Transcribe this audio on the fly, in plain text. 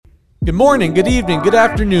Good morning, good evening, good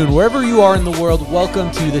afternoon, wherever you are in the world, welcome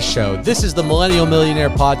to the show. This is the Millennial Millionaire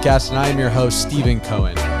podcast, and I am your host, Stephen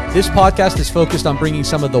Cohen. This podcast is focused on bringing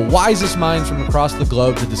some of the wisest minds from across the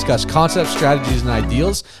globe to discuss concepts, strategies, and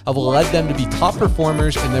ideals that will lead them to be top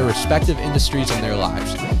performers in their respective industries and their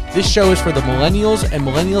lives. This show is for the millennials and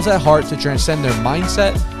millennials at heart to transcend their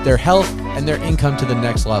mindset, their health, and their income to the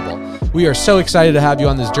next level. We are so excited to have you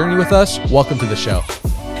on this journey with us. Welcome to the show.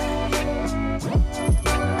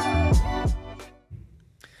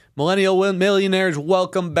 Millennial Millionaires,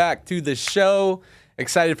 welcome back to the show.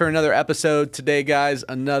 Excited for another episode today, guys.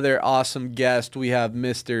 Another awesome guest. We have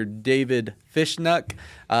Mr. David Fishchuk.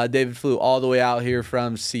 David flew all the way out here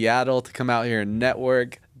from Seattle to come out here and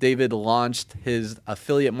network. David launched his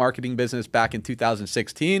affiliate marketing business back in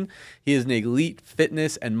 2016. He is an elite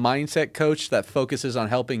fitness and mindset coach that focuses on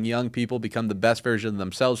helping young people become the best version of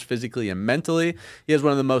themselves physically and mentally. He has one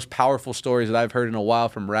of the most powerful stories that I've heard in a while,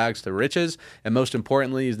 from rags to riches. And most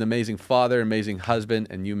importantly, he's an amazing father, amazing husband,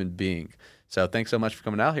 and human being. So thanks so much for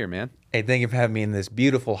coming out here, man. Hey, thank you for having me in this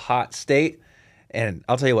beautiful, hot state. And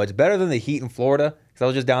I'll tell you what, it's better than the heat in Florida, because I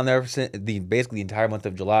was just down there for basically the entire month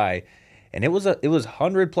of July. And it was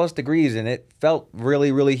 100 plus degrees, and it felt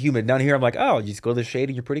really, really humid. Down here, I'm like, oh, you just go to the shade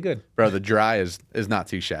and you're pretty good. Bro, the dry is not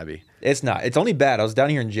too shabby. It's not. It's only bad. I was down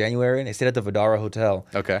here in January, and I stayed at the Vidara Hotel.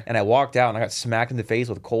 Okay. And I walked out, and I got smacked in the face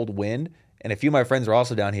with cold wind. And a few of my friends were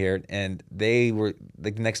also down here, and they were,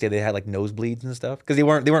 like, the next day they had like nosebleeds and stuff because they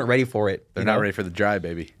weren't ready for it. They're not ready for the dry,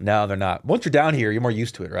 baby. No, they're not. Once you're down here, you're more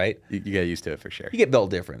used to it, right? You get used to it for sure. You get built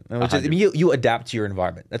different. Which is, I mean, you adapt to your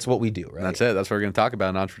environment. That's what we do, right? That's it. That's what we're going to talk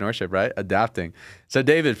about in entrepreneurship, right? Adapting. So,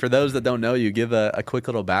 David, for those that don't know you, give a quick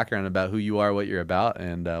little background about who you are, what you're about,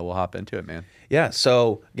 and we'll hop into it, man. Yeah.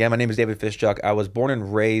 So, again, my name is David Fishchuk. I was born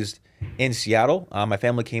and raised in Seattle. My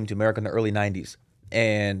family came to America in the early 90s.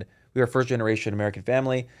 And we were a first-generation American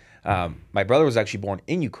family. My brother was actually born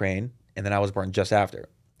in Ukraine, and then I was born just after.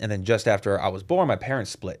 And then just after I was born, my parents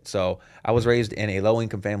split. So I was raised in a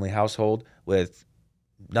low-income family household with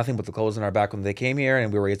nothing but the clothes on our back when they came here,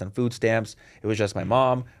 and we were raised on food stamps. It was just my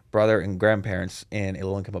mom, brother, and grandparents in a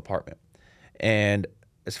low-income apartment. And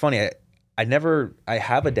it's funny, I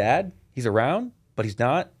have a dad. He's around, but he's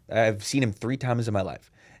not. I've seen him 3 times in my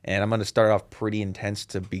life. And I'm going to start off pretty intense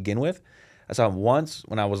to begin with. I saw him once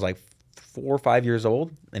when I was like 4 or 5 years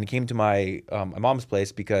old, and he came to my mom's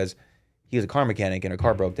place because he was a car mechanic and her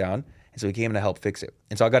car broke down, and so he came in to help fix it.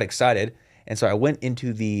 And so I got excited, and so I went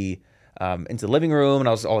into the living room, and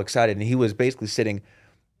I was all excited, and he was basically sitting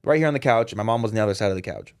right here on the couch, and my mom was on the other side of the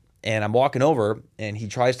couch. And I'm walking over, and he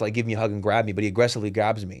tries to like give me a hug and grab me, but he aggressively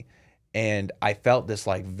grabs me, and I felt this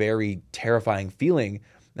like very terrifying feeling,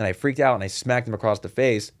 and I freaked out, and I smacked him across the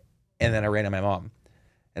face, and then I ran at my mom.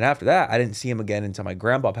 And after that, I didn't see him again until my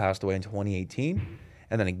grandpa passed away in 2018.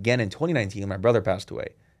 And then again in 2019, my brother passed away.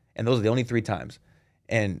 And those are the only 3 times.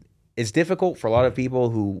 And it's difficult for a lot of people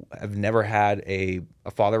who have never had a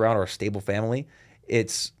father around or a stable family.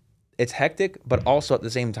 It's hectic, but also at the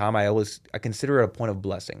same time, I consider it a point of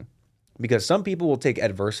blessing. Because some people will take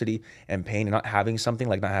adversity and pain and not having something,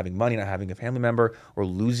 like not having money, not having a family member, or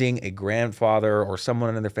losing a grandfather or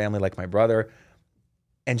someone in their family like my brother,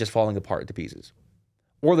 and just falling apart to pieces.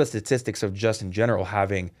 Or the statistics of just in general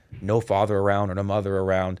having no father around or no mother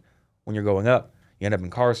around when you're growing up. You end up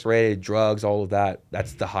incarcerated, drugs, all of that.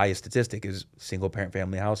 That's the highest statistic, is single parent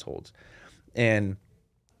family households. And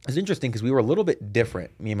it's interesting because we were a little bit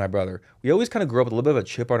different, me and my brother. We always kind of grew up with a little bit of a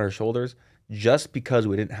chip on our shoulders just because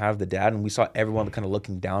we didn't have the dad, and we saw everyone kind of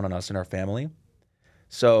looking down on us and our family.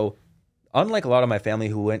 So unlike a lot of my family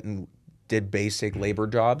who went and did basic labor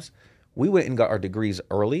jobs, we went and got our degrees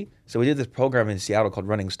early. So we did this program in Seattle called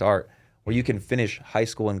Running Start, where you can finish high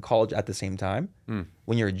school and college at the same time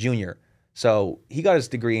when you're a junior. So he got his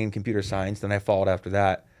degree in computer science, then I followed after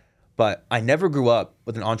that. But I never grew up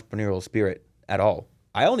with an entrepreneurial spirit at all.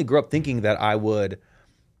 I only grew up thinking that I would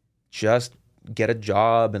just get a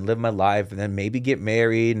job and live my life and then maybe get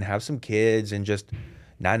married and have some kids and just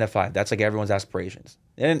 9 to 5. That's like everyone's aspirations.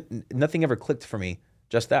 And nothing ever clicked for me,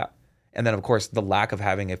 just that. And then, of course, the lack of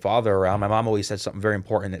having a father around. My mom always said something very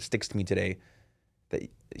important that sticks to me today. That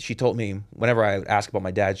she told me whenever I ask about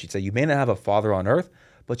my dad, she'd say, you may not have a father on earth,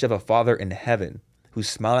 but you have a father in heaven who's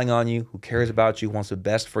smiling on you, who cares about you, who wants the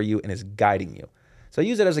best for you, and is guiding you. So I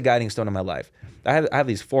use it as a guiding stone in my life. I have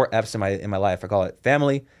these 4 F's in my life. I call it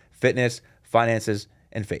family, fitness, finances,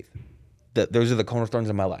 and faith. Those are the cornerstones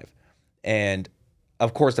of my life. And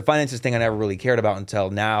of course, the finances thing I never really cared about until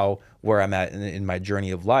now, where I'm at in my journey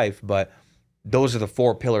of life. But those are the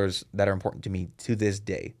 4 pillars that are important to me to this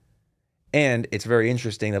day. And it's very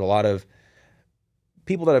interesting that a lot of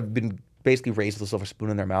people that have been basically raised with a silver spoon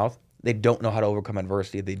in their mouth. They don't know how to overcome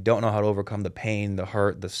adversity. They don't know how to overcome the pain, the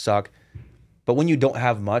hurt, the suck. But when you don't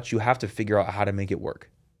have much, you have to figure out how to make it work.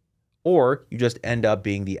 Or you just end up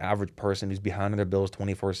being the average person who's behind on their bills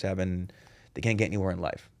 24/7. They can't get anywhere in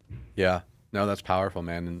life. Yeah. No, that's powerful,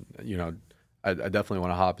 man. And, I definitely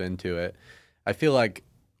want to hop into it. I feel like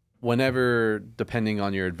whenever, depending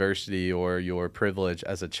on your adversity or your privilege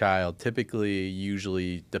as a child, typically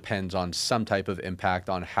usually depends on some type of impact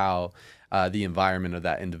on how the environment of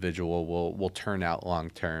that individual will turn out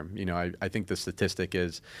long term. I think the statistic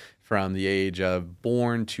is from the age of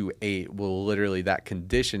born to 8, will literally that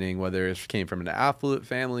conditioning, whether it came from an affluent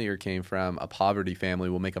family or came from a poverty family,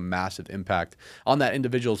 will make a massive impact on that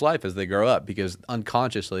individual's life as they grow up, because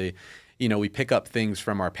unconsciously, we pick up things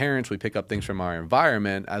from our parents, we pick up things from our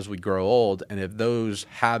environment as we grow old. And if those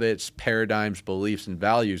habits, paradigms, beliefs, and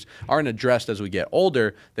values aren't addressed as we get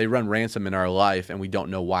older, they run ransom in our life and we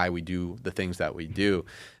don't know why we do the things that we do.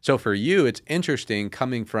 So for you, it's interesting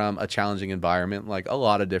coming from a challenging environment like a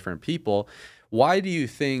lot of different people. Why do you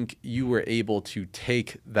think you were able to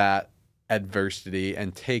take that adversity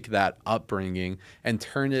and take that upbringing and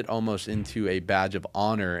turn it almost into a badge of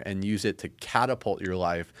honor and use it to catapult your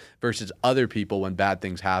life versus other people when bad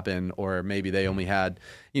things happen, or maybe they only had,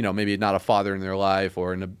 maybe not a father in their life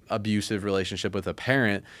or an abusive relationship with a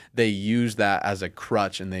parent. They use that as a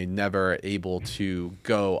crutch and they never are able to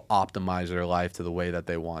go optimize their life to the way that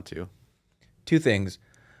they want to. Two things.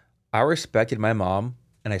 I respected my mom,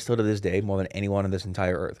 and I still to this day, more than anyone on this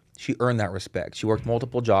entire earth. She earned that respect. She worked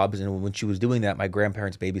multiple jobs, and when she was doing that, my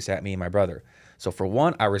grandparents babysat me and my brother. So for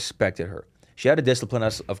one, I respected her. She had to discipline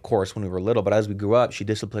us, of course, when we were little, but as we grew up, she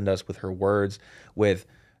disciplined us with her words, with,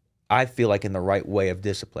 I feel like, in the right way of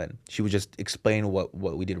discipline. She would just explain what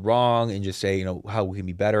we did wrong and just say, how we can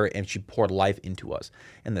be better, and she poured life into us.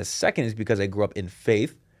 And the second is because I grew up in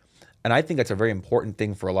faith. And I think that's a very important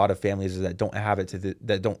thing for a lot of families that don't have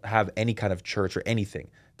that don't have any kind of church or anything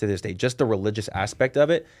to this day. Just the religious aspect of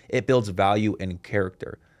it, it builds value and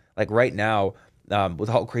character. Like right now, with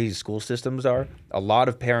how crazy school systems are, a lot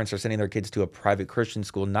of parents are sending their kids to a private Christian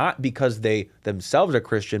school, not because they themselves are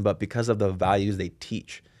Christian, but because of the values they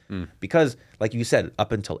teach. Because, like you said,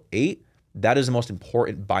 up until 8, that is the most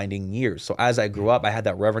important binding years. So as I grew up, I had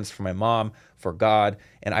that reverence for my mom, for God,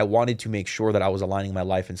 and I wanted to make sure that I was aligning my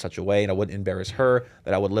life in such a way and I wouldn't embarrass her,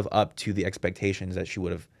 that I would live up to the expectations that she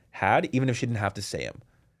would have had, even if she didn't have to say them.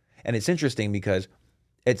 And it's interesting because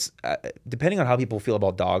it's depending on how people feel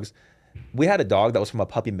about dogs. We had a dog that was from a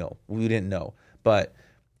puppy mill. We didn't know, but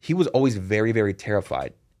he was always very, very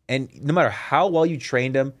terrified. And no matter how well you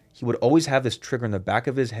trained him, he would always have this trigger in the back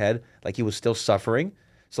of his head, like he was still suffering.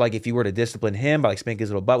 So like if you were to discipline him by like spanking his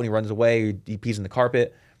little butt when he runs away or he pees in the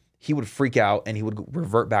carpet, he would freak out and he would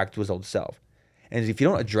revert back to his old self. And if you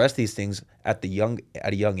don't address these things at a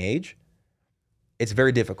young age, it's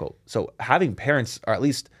very difficult. So having parents, or at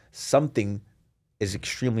least something, is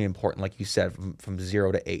extremely important, like you said, from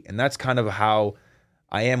 0 to 8. And that's kind of how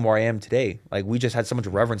I am where I am today. Like we just had so much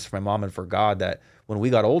reverence for my mom and for God that when we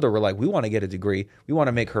got older, we're like, we want to get a degree. We want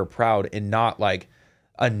to make her proud and not like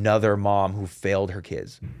another mom who failed her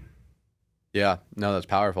kids. Yeah, no, that's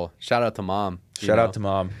powerful. Shout out to mom. Shout out to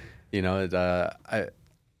mom.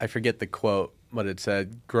 I forget the quote, but it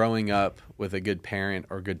said, growing up with a good parent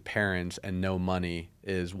or good parents and no money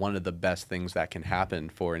is one of the best things that can happen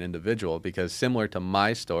for an individual. Because similar to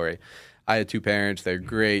my story, I had 2 parents. They're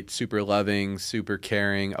great, super loving, super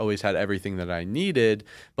caring, always had everything that I needed,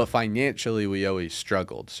 but financially we always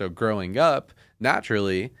struggled. So growing up,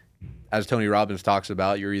 naturally, as Tony Robbins talks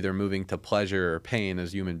about, you're either moving to pleasure or pain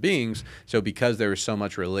as human beings. So because there was so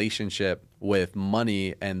much relationship with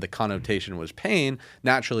money and the connotation was pain,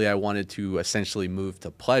 naturally I wanted to essentially move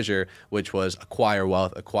to pleasure, which was acquire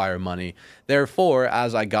wealth, acquire money. Therefore,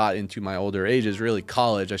 as I got into my older ages, really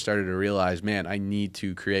college, I started to realize, man, I need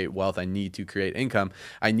to create wealth. I need to create income.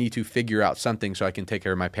 I need to figure out something so I can take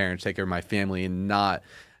care of my parents, take care of my family, and not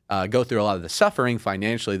go through a lot of the suffering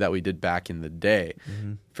financially that we did back in the day.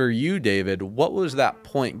 Mm-hmm. For you, David, what was that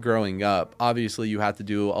point growing up? Obviously, you had to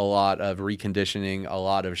do a lot of reconditioning, a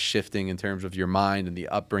lot of shifting in terms of your mind and the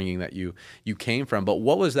upbringing that you came from. But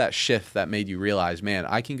what was that shift that made you realize, man,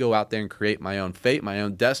 I can go out there and create my own fate, my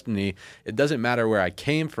own destiny. It doesn't matter where I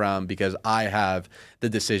came from because I have the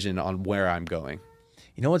decision on where I'm going.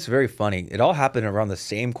 You know what's very funny? It all happened around the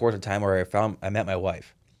same course of time where I met my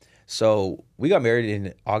wife. So we got married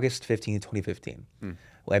in August 15, 2015.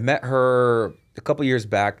 Well, I met her a couple years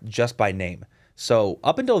back just by name. So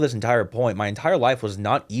up until this entire point, my entire life was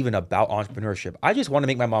not even about entrepreneurship. I just want to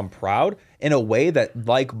make my mom proud in a way that,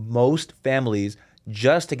 like most families,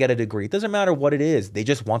 just to get a degree. It doesn't matter what it is. They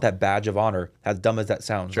just want that badge of honor, as dumb as that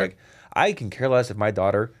sounds. Sure. Like, I can care less if my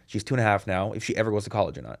daughter, she's 2.5 now, if she ever goes to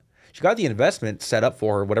college or not. She got the investment set up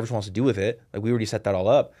for her, whatever she wants to do with it. Like, we already set that all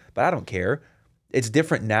up, but I don't care. It's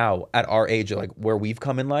different now at our age, like where we've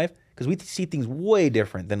come in life, because we see things way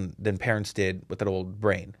different than parents did with that old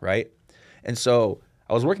brain, right? And so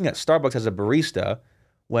I was working at Starbucks as a barista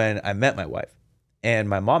when I met my wife. And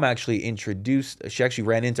my mom actually she actually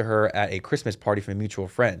ran into her at a Christmas party from a mutual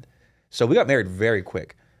friend. So we got married very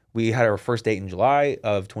quick. We had our first date in July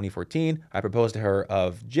of 2014. I proposed to her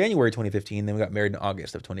of January 2015. Then we got married in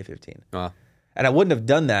August of 2015. And I wouldn't have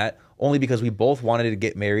done that only because we both wanted to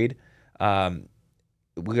get married.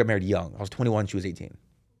 We got married young. I was 21, she was 18.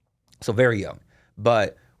 So very young.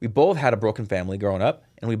 But we both had a broken family growing up,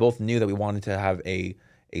 and we both knew that we wanted to have a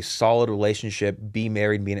solid relationship, be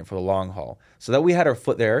married, be in it for the long haul. So that we had our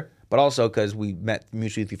foot there, but also because we met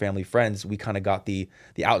mutually through family friends, we kind of got the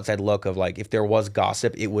outside look of like, if there was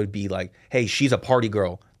gossip, it would be like, hey, she's a party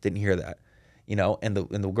girl. Didn't hear that, and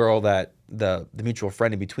the girl that the mutual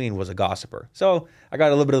friend in between was a gossiper. So I got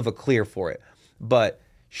a little bit of a clear for it. But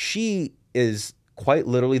she is quite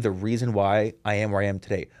literally the reason why I am where I am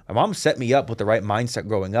today. My mom set me up with the right mindset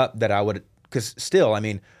growing up that I would, because still, I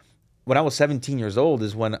mean, when I was 17 years old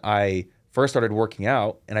is when I first started working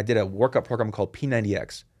out, and I did a workout program called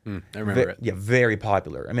P90X. I remember it. Yeah, very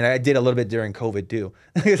popular. I mean, I did a little bit during COVID too,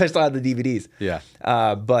 because I still had the DVDs. Yeah.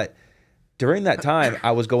 But during that time,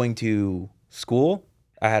 I was going to school.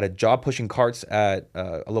 I had a job pushing carts at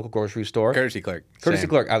a local grocery store. Courtesy clerk. Courtesy Same.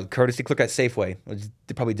 clerk. I was courtesy clerk at Safeway, which is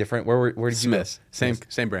probably different. Where did you go? Smith's.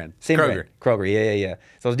 Same brand. Same Kroger. brand. Kroger, yeah.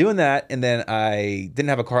 So I was doing that, and then I didn't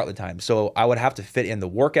have a car at the time, so I would have to fit in the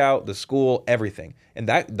workout, the school, everything, and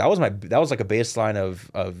that was like a baseline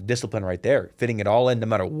of discipline right there, fitting it all in no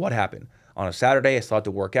matter what happened. On a Saturday, I still had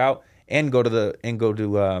to work out and go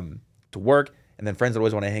to work, and then friends would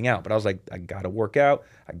always want to hang out, but I was like, I gotta work out,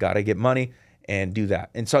 I gotta get money and do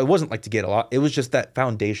that, and so it wasn't like to get a lot. It was just that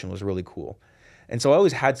foundation was really cool. And so I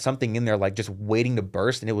always had something in there like just waiting to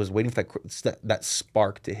burst, and it was waiting for that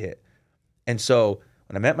spark to hit. And so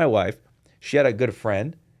when I met my wife, she had a good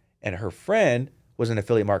friend, and her friend was in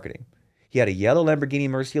affiliate marketing. He had a yellow Lamborghini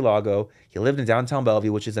Murcielago. He lived in downtown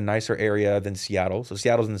Bellevue, which is a nicer area than Seattle. So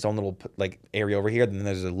Seattle's in its own little like area over here. Then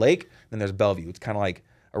there's a lake, then there's Bellevue. It's kind of like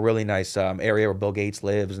a really nice area where Bill Gates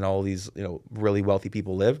lives and all these really wealthy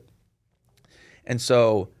people live. And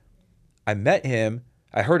so I met him.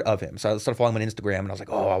 I heard of him. So I started following him on Instagram, and I was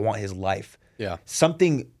like, oh, I want his life. Yeah.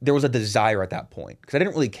 There was a desire at that point, because I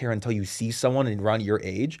didn't really care until you see someone around your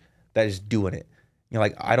age that is doing it.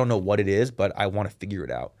 Like, I don't know what it is, but I want to figure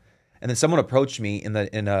it out. And then someone approached me in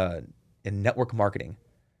network marketing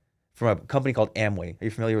from a company called Amway. Are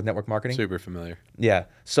you familiar with network marketing? Super familiar. Yeah.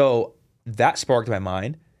 So that sparked my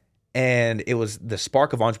mind, and it was the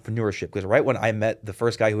spark of entrepreneurship, because right when I met the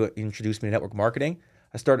first guy who introduced me to network marketing,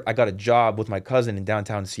 I got a job with my cousin in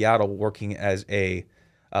downtown Seattle working as a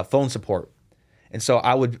phone support. And so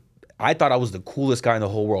I thought I was the coolest guy in the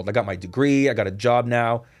whole world. I got my degree. I got a job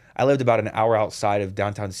now. I lived about an hour outside of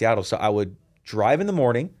downtown Seattle. So I would drive in the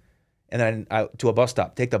morning and then to a bus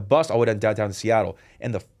stop, take the bus all the way to downtown Seattle.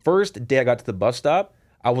 And the first day I got to the bus stop,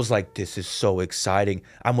 I was like, this is so exciting.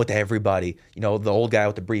 I'm with everybody. The old guy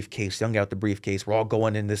with the briefcase, the young guy with the briefcase. We're all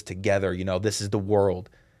going in this together. This is the world.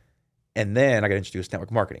 And then I got introduced to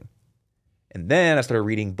network marketing. And then I started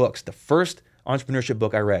reading books. The first entrepreneurship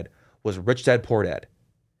book I read was Rich Dad, Poor Dad.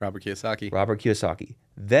 Robert Kiyosaki. Robert Kiyosaki.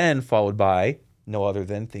 Then followed by no other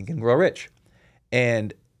than Think and Grow Rich.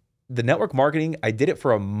 And the network marketing, I did it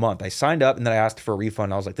for a month. I signed up, and then I asked for a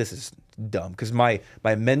refund. I was like, this is dumb. Because my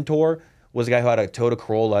mentor was a guy who had a Toyota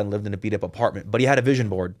Corolla and lived in a beat-up apartment. But he had a vision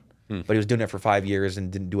board. But he was doing it for 5 years and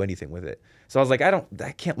didn't do anything with it. So I was like, I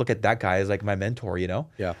can't look at that guy as like my mentor,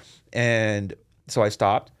 Yeah. And so I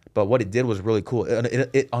stopped. But what it did was really cool.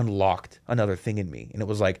 It unlocked another thing in me. And it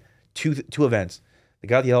was like two events. The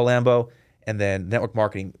guy with the yellow Lambo, and then network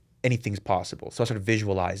marketing. Anything's possible. So I started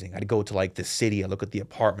visualizing. I'd go to like the city. I'd look at the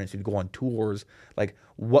apartments. We'd go on tours. Like,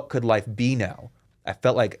 what could life be now? I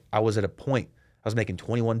felt like I was at a point. I was making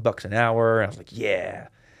 $21 an hour. And I was like, yeah.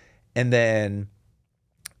 And then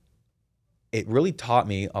it really taught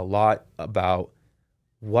me a lot about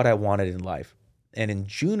what I wanted in life. And in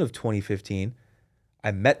June of 2015,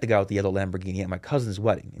 I met the guy with the yellow Lamborghini at my cousin's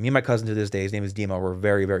wedding. Me and my cousin to this day, his name is Dimo, we're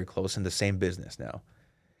very, very close in the same business now.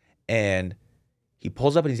 And he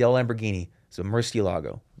pulls up in his yellow Lamborghini. It's a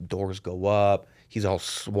Murcielago. Doors go up. He's all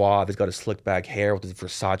suave. He's got his slicked back hair with his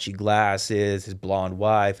Versace glasses, his blonde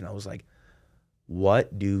wife. And I was like,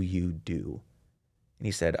 what do you do? And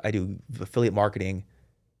he said, I do affiliate marketing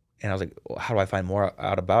And I was like, well, how do I find more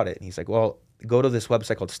out about it? And he's like, well, go to this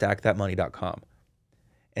website called stackthatmoney.com.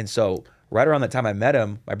 And so right around that time I met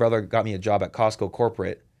him, my brother got me a job at Costco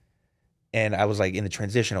corporate. And I was like in the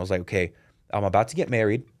transition, I was like, okay, I'm about to get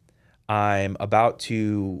married. I'm about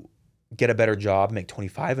to get a better job, make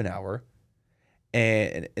 25 an hour.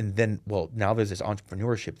 And then, well, now there's this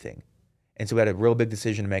entrepreneurship thing. And so we had a real big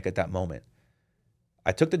decision to make at that moment.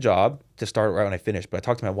 I took the job to start right when I finished, but I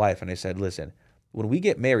talked to my wife and I said, listen, when we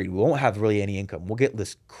get married, we won't have really any income. We'll get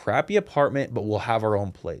this crappy apartment, but we'll have our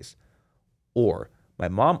own place. Or my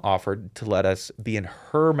mom offered to let us be in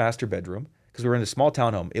her master bedroom because we were in a small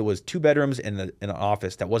townhome. It was 2 bedrooms and an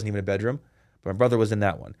office that wasn't even a bedroom, but my brother was in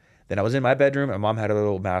that one. Then I was in my bedroom and mom had a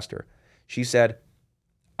little master. She said,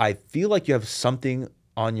 I feel like you have something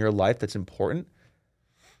on your life that's important.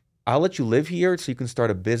 I'll let you live here so you can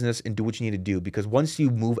start a business and do what you need to do, because once you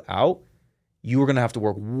move out, you are going to have to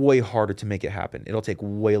work way harder to make it happen. It'll take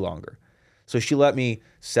way longer. So she let me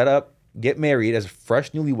set up, get married as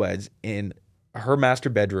fresh newlyweds in her master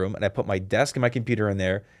bedroom, and I put my desk and my computer in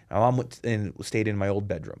there. My mom went and stayed in my old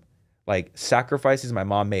bedroom. Like, sacrifices my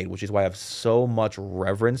mom made, which is why I have so much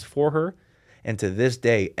reverence for her. And to this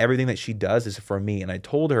day, everything that she does is for me. And I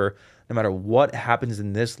told her, no matter what happens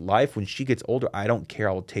in this life, when she gets older, I don't care.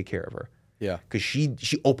 I will take care of her. Yeah. Because she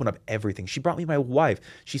opened up everything. She brought me my wife.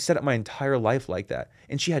 She set up my entire life like that.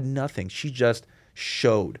 And she had nothing. She just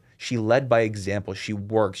showed. She led by example. She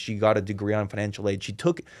worked. She got a degree on financial aid. She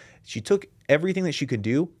took everything that she could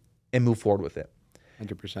do and moved forward with it.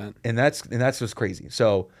 100%. And that's what's crazy.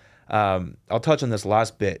 So I'll touch on this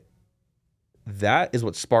last bit. That is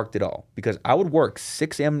what sparked it all, because I would work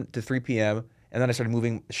 6 a.m. to 3 p.m. and then I started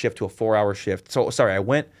moving shift to a 4-hour shift. So sorry, I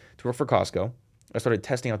went to work for Costco. I started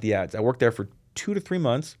testing out the ads. I worked there for 2 to 3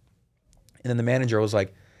 months. And then the manager was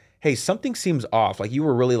like, hey, something seems off. Like, you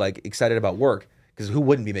were really like excited about work, because who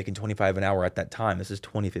wouldn't be making 25 an hour at that time? This is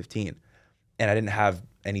 2015. And I didn't have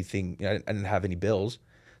anything, I didn't have any bills.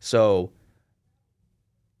 So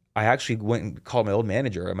I actually went and called my old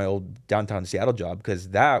manager at my old downtown Seattle job, because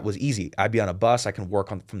that was easy. I'd be on a bus. I can work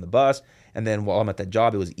from the bus. And then while I'm at that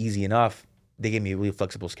job, it was easy enough. They gave me a really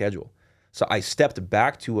flexible schedule. So I stepped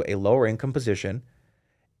back to a lower income position,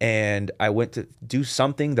 and I went to do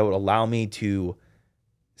something that would allow me to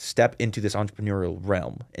step into this entrepreneurial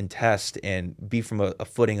realm and test and be from a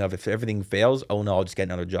footing of, if everything fails, oh no, I'll just get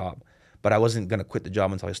another job. But I wasn't going to quit the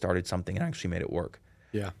job until I started something and actually made it work.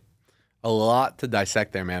 Yeah. A lot to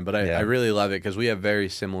dissect there, man. But I really love it, because we have very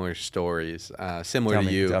similar stories. Similar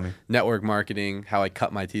to you. Tell me. Network marketing, how I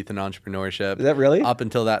cut my teeth in entrepreneurship. Is that really? Up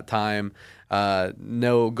until that time,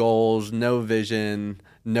 no goals, no vision,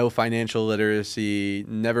 no financial literacy,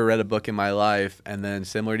 never read a book in my life. And then,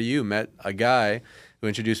 similar to you, met a guy who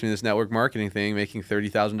introduced me to this network marketing thing, making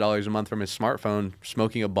 $30,000 a month from his smartphone,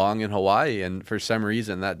 smoking a bong in Hawaii. And for some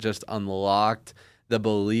reason, that just unlocked the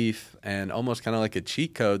belief and almost kind of like a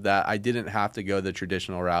cheat code that I didn't have to go the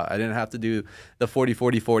traditional route. I didn't have to do the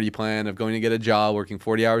 40-40-40 plan of going to get a job, working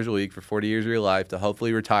 40 hours a week for 40 years of your life to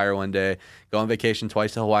hopefully retire one day, go on vacation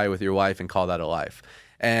twice to Hawaii with your wife, and call that a life.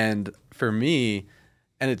 And for me,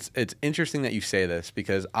 and it's interesting that you say this,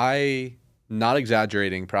 because I, not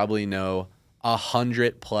exaggerating, probably know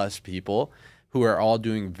 100+ people who are all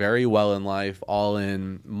doing very well in life, all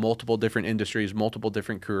in multiple different industries, multiple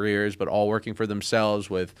different careers, but all working for themselves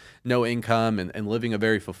with no income and living a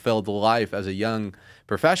very fulfilled life as a young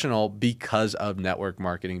professional, because of network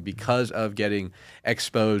marketing, because of getting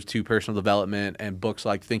exposed to personal development and books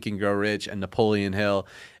like Think and Grow Rich and Napoleon Hill,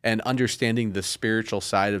 and understanding the spiritual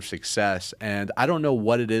side of success. And I don't know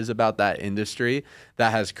what it is about that industry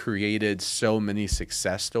that has created so many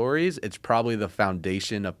success stories. It's probably the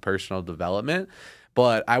foundation of personal development.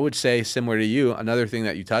 But I would say, similar to you, another thing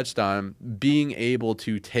that you touched on, being able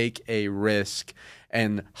to take a risk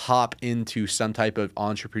and hop into some type of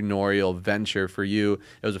entrepreneurial venture. For you,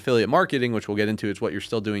 it was affiliate marketing, which we'll get into. It's what you're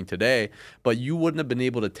still doing today. But you wouldn't have been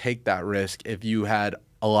able to take that risk if you had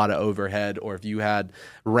a lot of overhead, or if you had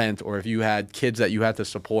rent, or if you had kids that you had to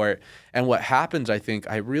support. And what happens, I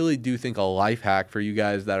really do think a life hack for you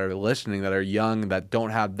guys that are listening, that are young, that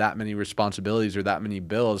don't have that many responsibilities or that many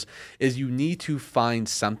bills, is you need to find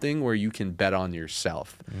something where you can bet on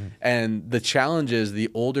yourself. And the challenge is, the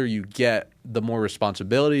older you get, the more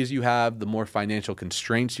responsibilities you have, the more financial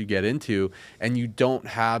constraints you get into, and you don't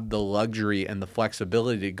have the luxury and the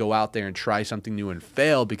flexibility to go out there and try something new and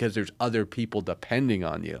fail, because there's other people depending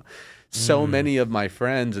on you. So many of my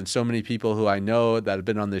friends and so many people who I know that have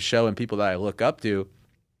been on this show and people that I look up to,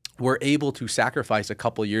 were able to sacrifice a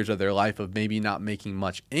couple years of their life of maybe not making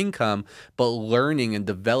much income, but learning and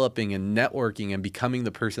developing and networking and becoming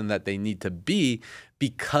the person that they need to be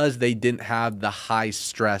because they didn't have the high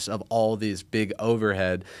stress of all this big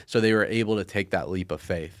overhead. So they were able to take that leap of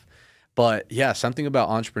faith. But yeah, something about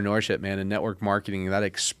entrepreneurship, man, and network marketing, that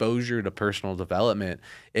exposure to personal development,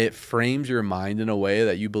 it frames your mind in a way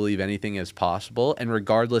that you believe anything is possible. And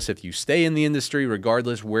regardless if you stay in the industry,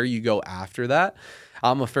 regardless where you go after that,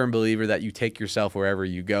 I'm a firm believer that you take yourself wherever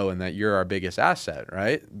you go and that you're our biggest asset,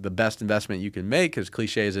 right? The best investment you can make, as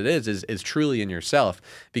cliche as it is truly in yourself,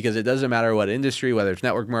 because it doesn't matter what industry, whether it's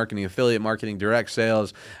network marketing, affiliate marketing, direct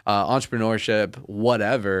sales, entrepreneurship,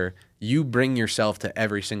 whatever, you bring yourself to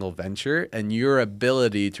every single venture, and your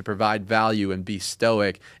ability to provide value and be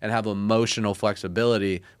stoic and have emotional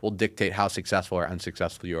flexibility will dictate how successful or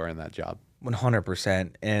unsuccessful you are in that job.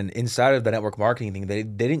 100%. And inside of the network marketing thing, they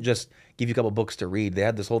didn't just give you a couple books to read. They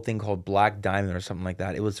had this whole thing called Black Diamond or something like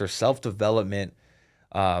that. It was their self-development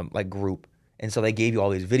like group. And so they gave you all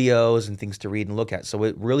these videos and things to read and look at. So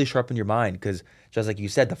it really sharpened your mind because just like you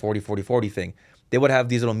said, the 40-40-40 thing, they would have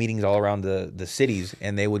these little meetings all around the cities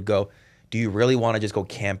and they would go, do you really want to just go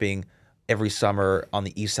camping every summer on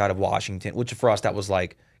the east side of Washington? Which for us, that was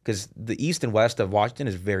like, because the east and west of Washington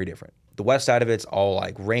is very different. The west side of it's all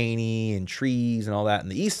like rainy and trees and all that.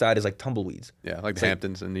 And the east side is like tumbleweeds. Yeah, like the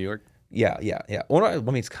Hamptons in New York. Yeah. Well, I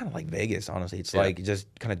mean, it's kind of like Vegas, honestly. It's like just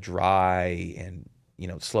kind of dry and,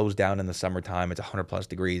 it slows down in the summertime. It's 100 plus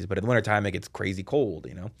degrees, but in the wintertime, it gets crazy cold,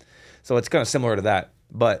 So it's kind of similar to that.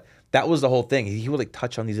 But that was the whole thing. He would like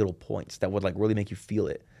touch on these little points that would like really make you feel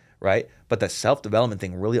it, right? But the self-development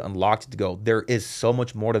thing really unlocked it to go, there is so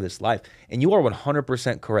much more to this life. And you are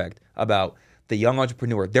 100% correct about the young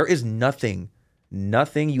entrepreneur. There is nothing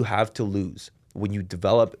you have to lose when you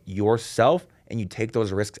develop yourself and you take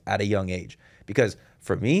those risks at a young age. Because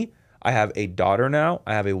for me, I have a daughter now,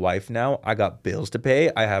 I have a wife now, I got bills to pay,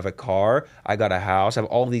 I have a car, I got a house, I have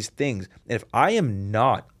all these things. And if I am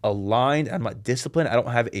not aligned, I'm not disciplined, I don't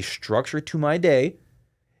have a structure to my day,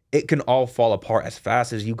 it can all fall apart as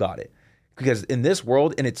fast as you got it. Because in this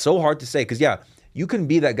world, and it's so hard to say, because you can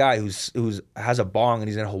be that guy who's has a bong and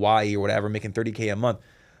he's in Hawaii or whatever, making $30K a month.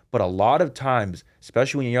 But a lot of times,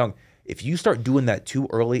 especially when you're young, if you start doing that too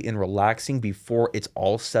early and relaxing before it's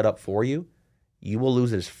all set up for you, you will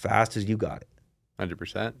lose as fast as you got it.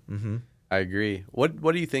 100%. Mm-hmm. I agree. What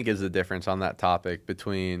do you think is the difference on that topic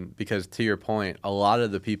because to your point, a lot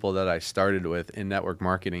of the people that I started with in network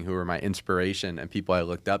marketing who were my inspiration and people I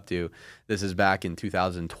looked up to, this is back in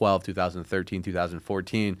 2012, 2013,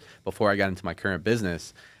 2014, before I got into my current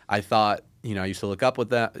business. I thought, I used to look up with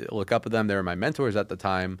them. They were my mentors at the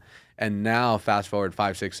time. And now fast forward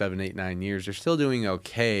 5, 6, 7, 8, 9 years, they're still doing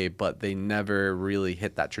okay, but they never really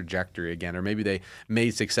hit that trajectory again. Or maybe they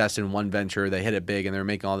made success in one venture, they hit it big and they're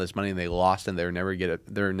making all this money and they lost and they're never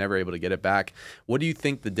able to get it back. What do you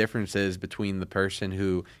think the difference is between the person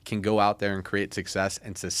who can go out there and create success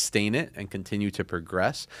and sustain it and continue to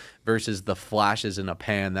progress versus the flashes in a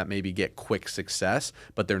pan that maybe get quick success,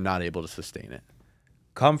 but they're not able to sustain it?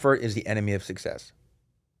 Comfort is the enemy of success.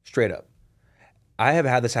 Straight up. I have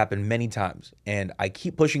had this happen many times, and I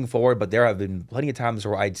keep pushing forward, but there have been plenty of times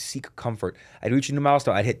where I'd seek comfort. I'd reach a new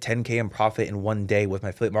milestone. I'd hit 10K in profit in one day with my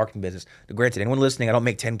affiliate marketing business. Now, granted, anyone listening, I don't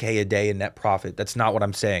make 10K a day in net profit. That's not what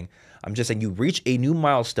I'm saying. I'm just saying you reach a new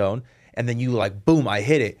milestone, and then you like, boom, I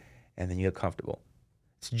hit it, and then you get comfortable.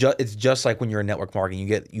 It's just like when you're in network marketing.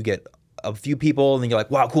 You get a few people, and then you're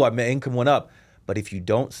like, wow, cool, my income went up. But if you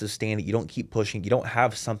don't sustain it, you don't keep pushing, you don't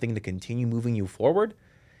have something to continue moving you forward,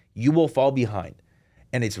 you will fall behind.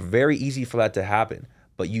 And it's very easy for that to happen.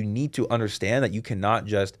 But you need to understand that you cannot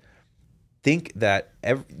just think that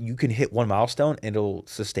you can hit one milestone and it'll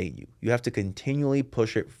sustain you. You have to continually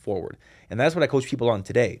push it forward. And that's what I coach people on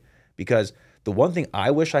today. Because the one thing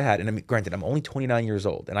I wish I had, and I mean, granted, I'm only 29 years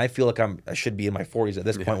old, and I feel like I should be in my 40s at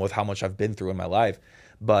this point with how much I've been through in my life.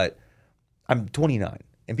 But I'm 29.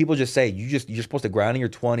 And people just say, you're supposed to grind in your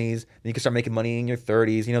 20s, then you can start making money in your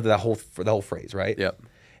 30s. The whole phrase, right? Yep.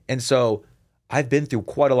 And so I've been through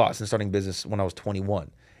quite a lot since starting business when I was 21.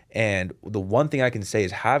 And the one thing I can say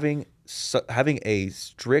is having a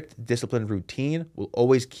strict, disciplined routine will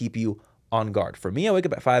always keep you on guard. For me, I wake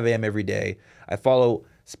up at 5 a.m. every day. I follow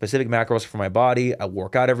specific macros for my body. I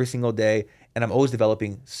work out every single day, and I'm always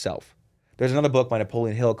developing self. There's another book by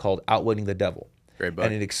Napoleon Hill called Outwitting the Devil. Great book.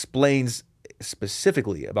 And it explains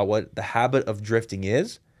specifically about what the habit of drifting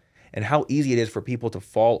is and how easy it is for people to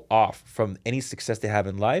fall off from any success they have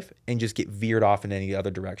in life and just get veered off in any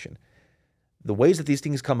other direction. The ways that these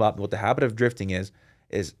things come up and what the habit of drifting is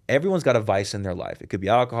is everyone's got a vice in their life. It could be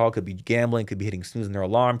alcohol, it could be gambling, it could be hitting snooze in their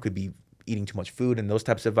alarm, could be eating too much food and those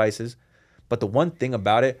types of vices. But the one thing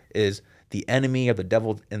about it is the enemy or the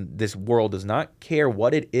devil in this world does not care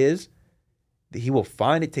what it is. He will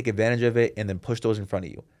find it, take advantage of it, and then push those in front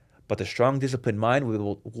of you. But the strong, disciplined mind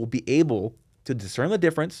will be able to discern the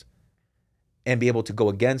difference and be able to go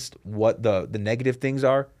against what the negative things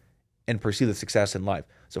are and pursue the success in life.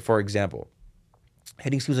 So for example,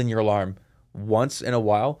 hitting snooze on your alarm once in a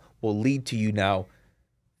while will lead to you now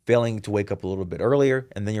failing to wake up a little bit earlier,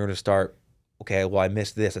 and then you're going to start, okay, well, I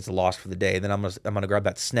missed this. It's a loss for the day. Then I'm gonna grab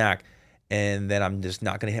that snack, and then I'm just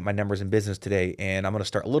not going to hit my numbers in business today, and I'm going to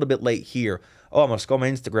start a little bit late here. Oh, I'm going to scroll my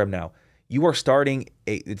Instagram now. You are starting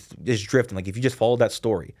it's just drifting. Like if you just follow that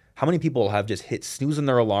story, how many people have just hit snooze on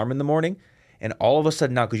their alarm in the morning, and all of a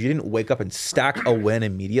sudden now, because you didn't wake up and stack a win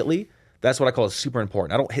immediately, that's what I call super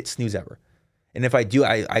important. I don't hit snooze ever. And if I do,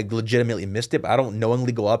 I legitimately missed it, but I don't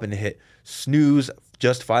knowingly go up and hit snooze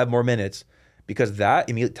just 5 more minutes, because that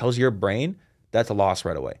immediately tells your brain that's a loss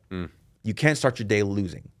right away. You can't start your day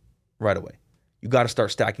losing right away. You got to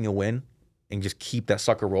start stacking a win and just keep that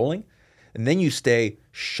sucker rolling. And then you stay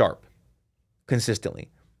sharp consistently.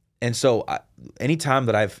 And so anytime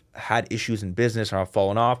that I've had issues in business or I've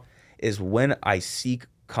fallen off is when I seek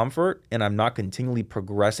comfort and I'm not continually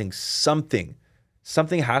progressing something.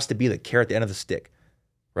 Something has to be the carrot at the end of the stick,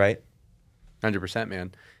 right? 100%,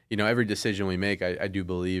 man. You know, every decision we make, I do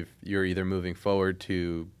believe you're either moving forward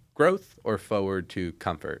to growth or forward to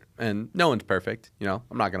comfort. And no one's perfect. You know,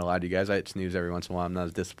 I'm not going to lie to you guys. I hit snooze every once in a while. I'm not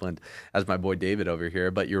as disciplined as my boy David over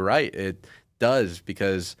here. But you're right. It does,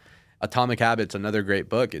 because Atomic Habits, another great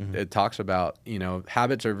book, it talks about, you know,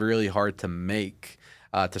 habits are really hard to make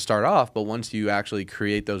to start off, but once you actually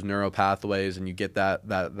create those neural pathways and you get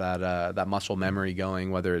that muscle memory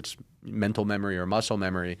going, whether it's mental memory or muscle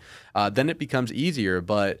memory, then it becomes easier.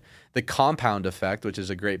 But the compound effect, which is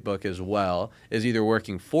a great book as well, is either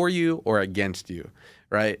working for you or against you,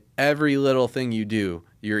 right? Every little thing you do,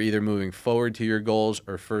 you're either moving forward to your goals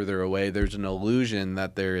or further away. There's an illusion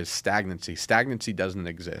that there is stagnancy. Stagnancy doesn't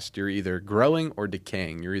exist. You're either growing or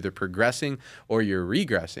decaying. You're either progressing or you're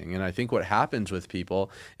regressing. And I think what happens with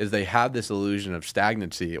people is they have this illusion of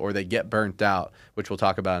stagnancy, or they get burnt out, which we'll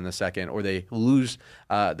talk about in a second, or they lose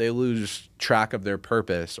track of their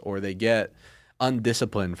purpose, or they get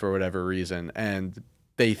undisciplined for whatever reason. And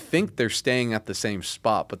they think they're staying at the same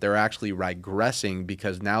spot, but they're actually regressing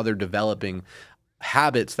because now they're developing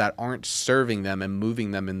habits that aren't serving them and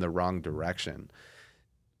moving them in the wrong direction.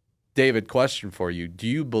 David, question for you. Do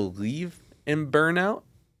you believe in burnout?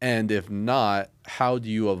 And if not, how do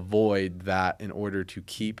you avoid that in order to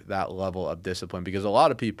keep that level of discipline? Because a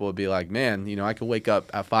lot of people would be like, man, you know, I could wake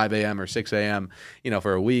up at 5 a.m. or 6 a.m., you know,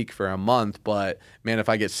 for a week, for a month. But man, if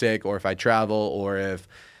I get sick or if I travel or if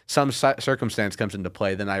some circumstance comes into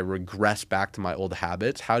play, then I regress back to my old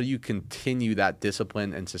habits. How do you continue that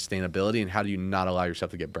discipline and sustainability, and how do you not allow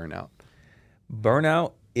yourself to get burnout?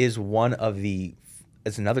 Burnout is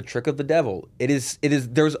it's another trick of the devil. It is,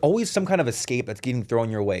 there's always some kind of escape that's getting thrown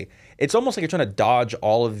your way. It's almost like you're trying to dodge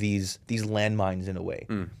all of these landmines in a way,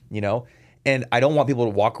 you know? And I don't want people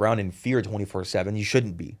to walk around in fear 24/7. You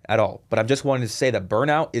shouldn't be at all. But I'm just wanting to say that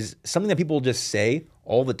burnout is something that people just say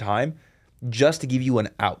all the time, just to give you an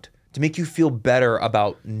out, to make you feel better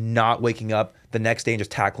about not waking up the next day and just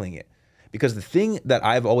tackling it. Because the thing that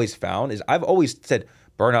I've always found is I've always said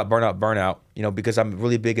burnout, burnout, burnout, you know, because I'm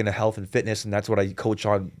really big into health and fitness, and that's what I coach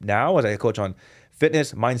on now, as I coach on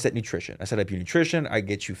fitness, mindset, nutrition. I set up your nutrition, I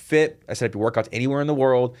get you fit, I set up your workouts anywhere in the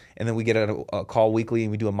world, and then we get a call weekly and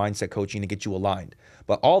we do a mindset coaching to get you aligned.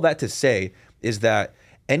 But all that to say is that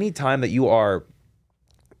anytime that you are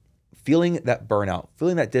feeling that burnout,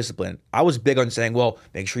 feeling that discipline, I was big on saying, well,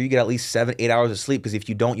 make sure you get at least 7-8 hours of sleep, because if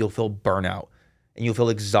you don't, you'll feel burnout and you'll feel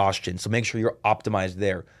exhaustion. So make sure you're optimized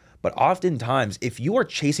there. But oftentimes, if you are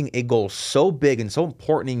chasing a goal so big and so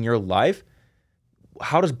important in your life,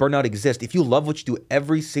 how does burnout exist? If you love what you do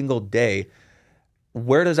every single day,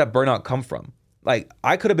 where does that burnout come from? Like,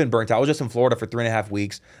 I could have been burnt out. I was just in Florida for 3.5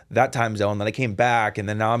 weeks, that time zone. Then I came back, and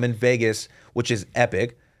then now I'm in Vegas, which is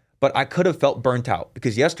epic. But I could have felt burnt out,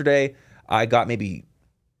 because yesterday I got maybe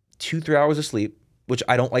 2-3 hours of sleep, which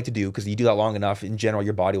I don't like to do, because you do that long enough, in general,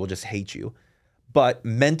 your body will just hate you. But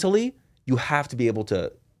mentally, you have to be able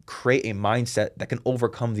to create a mindset that can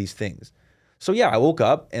overcome these things. So yeah, I woke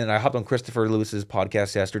up and I hopped on Christopher Lewis's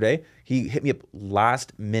podcast yesterday. He hit me up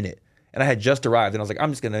last minute, and I had just arrived, and I was like,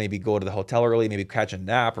 I'm just gonna maybe go to the hotel early, maybe catch a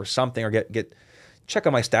nap or something, or check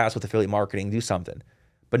on my stats with affiliate marketing, do something.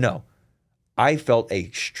 But no, I felt a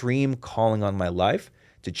extreme calling on my life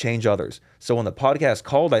to change others. So when the podcast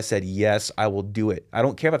called, I said, yes, I will do it. I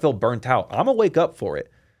don't care if I feel burnt out. I'm gonna wake up for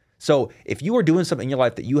it. So if you are doing something in your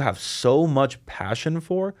life that you have so much passion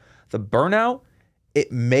for, the burnout,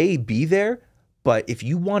 it may be there, but if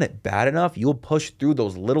you want it bad enough, you'll push through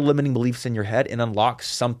those little limiting beliefs in your head and unlock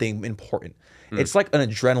something important. It's like an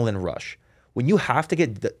adrenaline rush. When you have to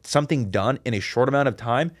get something done in a short amount of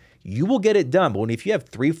time, you will get it done. But if you have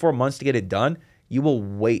 3-4 months to get it done, you will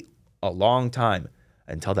wait a long time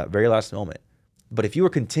until that very last moment. But if you are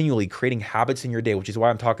continually creating habits in your day, which is why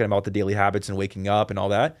I'm talking about the daily habits and waking up and all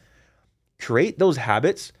that, create those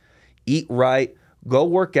habits, eat right, go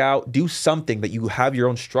work out, do something that you have your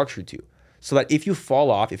own structure to, so that if you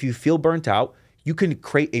fall off, if you feel burnt out, you can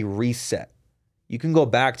create a reset. You can go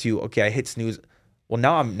back to, okay, I hit snooze. Well,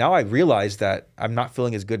 now I realize that I'm not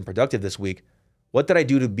feeling as good and productive this week. What did I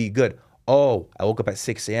do to be good? Oh, I woke up at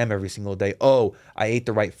 6 a.m. every single day. Oh, I ate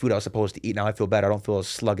the right food I was supposed to eat. Now I feel better. I don't feel as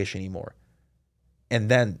sluggish anymore. And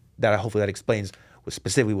then hopefully that explains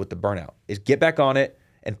specifically with the burnout is get back on it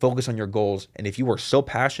and focus on your goals. And if you were so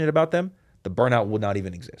passionate about them, the burnout would not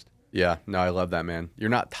even exist. Yeah, no, I love that, man. You're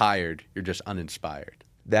not tired. You're just uninspired.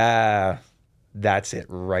 That's it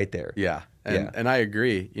right there. Yeah. And I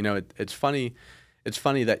agree. You know, it's funny. It's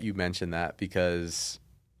funny that you mentioned that because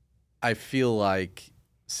I feel like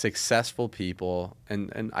successful people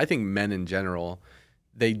and I think men in general,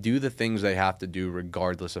 they do the things they have to do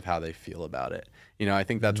regardless of how they feel about it. You know, I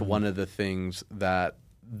think that's one of the things that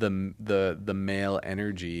the male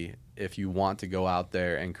energy, if you want to go out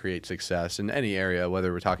there and create success in any area,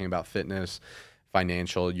 whether we're talking about fitness,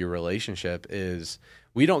 financial, your relationship, is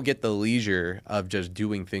we don't get the leisure of just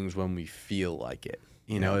doing things when we feel like it.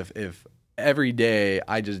 You know, if every day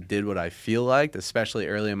I just did what I feel like, especially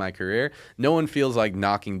early in my career, no one feels like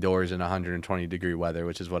knocking doors in 120-degree weather,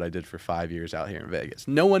 which is what I did for 5 years out here in Vegas.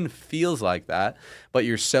 No one feels like that, but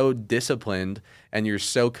you're so disciplined and you're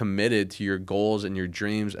so committed to your goals and your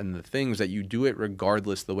dreams and the things that you do it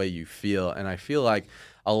regardless the way you feel. And I feel like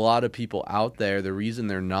a lot of people out there, the reason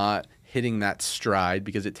they're not hitting that stride,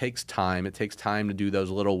 because it takes time. It takes time to do those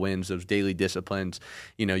little wins, those daily disciplines.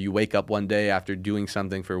 You know, you wake up one day after doing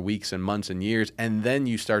something for weeks and months and years, and then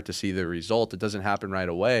you start to see the result. It doesn't happen right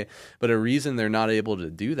away. But a reason they're not able to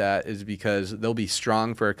do that is because they'll be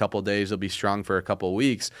strong for a couple of days, they'll be strong for a couple of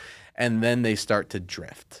weeks, and then they start to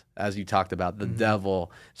drift. As you talked about, the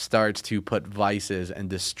devil starts to put vices and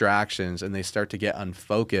distractions, and they start to get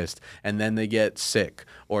unfocused, and then they get sick,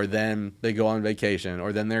 or then they go on vacation,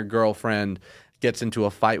 or then their girlfriend gets into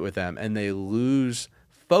a fight with them, and they lose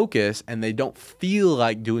focus, and they don't feel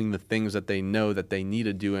like doing the things that they know that they need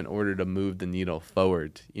to do in order to move the needle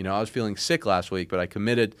forward. You know, I was feeling sick last week, but I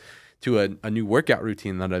committed to a new workout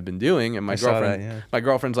routine that I've been doing. And my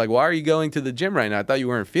girlfriend's like, why are you going to the gym right now? I thought you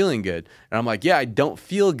weren't feeling good. And I'm like, yeah, I don't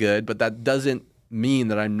feel good, but that doesn't mean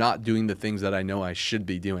that I'm not doing the things that I know I should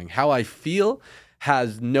be doing. How I feel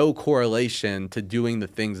has no correlation to doing the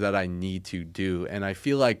things that I need to do. And I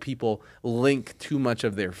feel like people link too much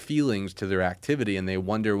of their feelings to their activity, and they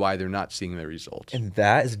wonder why they're not seeing the results. And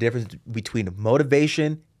that is the difference between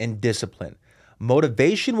motivation and discipline.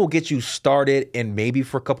 Motivation will get you started and maybe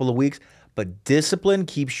for a couple of weeks, but discipline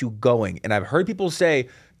keeps you going. And I've heard people say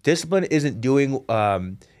discipline is doing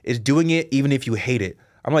it even if you hate it.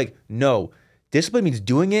 I'm like, no, discipline means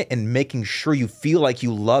doing it and making sure you feel like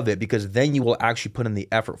you love it, because then you will actually put in the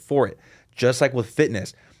effort for it. Just like with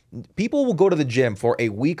fitness, people will go to the gym for a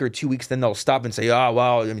week or 2 weeks, then they'll stop and say, oh,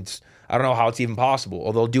 well, I mean, I don't know how it's even possible.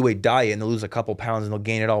 Or they'll do a diet and they'll lose a couple pounds and they'll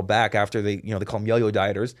gain it all back after they call them yo-yo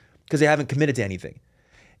dieters, because they haven't committed to anything.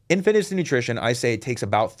 In fitness and nutrition, I say it takes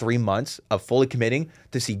about 3 months of fully committing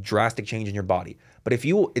to see drastic change in your body. But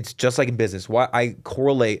it's just like in business. Why I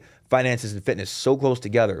correlate finances and fitness so close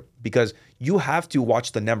together, because you have to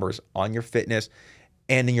watch the numbers on your fitness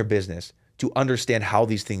and in your business to understand how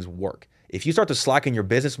these things work. If you start to slack in your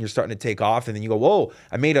business when you're starting to take off and then you go, whoa,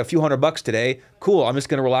 I made a few $100 today. Cool, I'm just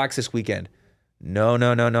going to relax this weekend. No.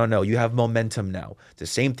 You have momentum now. It's the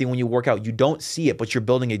same thing when you work out. You don't see it, but you're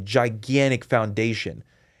building a gigantic foundation.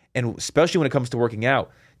 And especially when it comes to working out,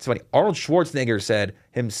 it's funny. Arnold Schwarzenegger said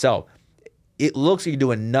himself, it looks like you're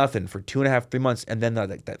doing nothing for 2.5, 3 months. And then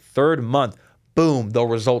that third month, boom, the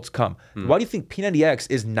results come. Why do you think P90X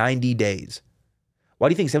is 90 days? Why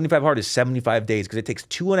do you think 75 Hard is 75 days? Because it takes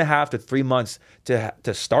 2.5 to 3 months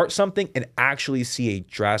to start something and actually see a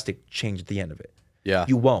drastic change at the end of it. Yeah.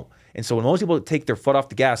 You won't. And so when most people take their foot off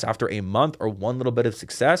the gas after a month or one little bit of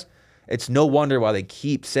success, it's no wonder why they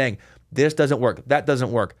keep saying, this doesn't work, that doesn't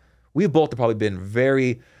work. We've both probably been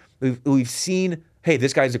we've seen, hey,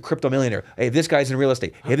 this guy's a crypto millionaire. Hey, this guy's in real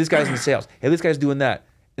estate. Hey, this guy's in sales. Hey, this guy's doing that.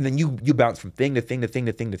 And then you bounce from thing to thing to thing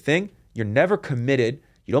to thing to thing. You're never committed.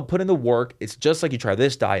 You don't put in the work. It's just like you try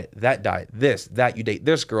this diet, this, that. You date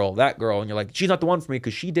this girl, that girl, and you're like, she's not the one for me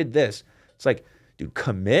because she did this. It's like, dude,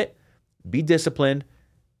 commit, be disciplined,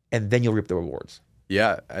 and then you'll reap the rewards.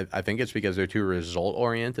 Yeah, I think it's because they're too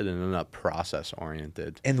result-oriented and they're not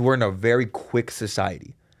process-oriented. And we're in a very quick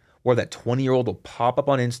society where that 20-year-old will pop up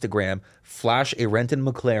on Instagram, flash a Renton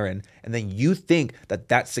McLaren, and then you think that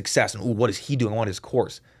that's success. And, ooh, what is he doing? I want his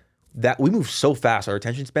course. That we move so fast. Our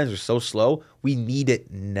attention spans are so slow. We need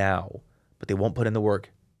it now. But they won't put in the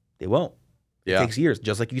work. They won't. It takes years.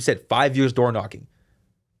 Just like you said, 5 years door knocking.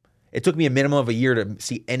 It took me a minimum of a year to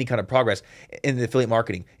see any kind of progress in the affiliate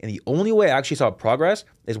marketing. And the only way I actually saw progress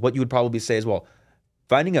is what you would probably say as well.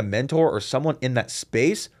 Finding a mentor or someone in that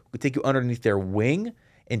space who could take you underneath their wing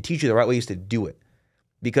and teach you the right ways to do it.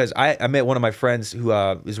 Because I met one of my friends who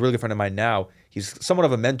is a really good friend of mine now. He's somewhat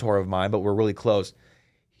of a mentor of mine, but we're really close.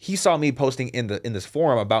 He saw me posting in this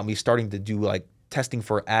forum about me starting to do like testing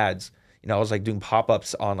for ads. You know, I was like doing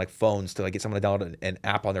pop-ups on like phones to like get someone to download an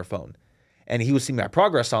app on their phone. And he was seeing my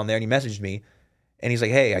progress on there, and he messaged me, and he's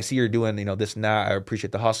like, "Hey, I see you're doing, this and that. I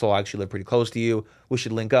appreciate the hustle. I actually live pretty close to you. We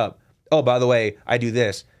should link up. Oh, by the way, I do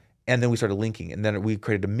this." And then we started linking, and then we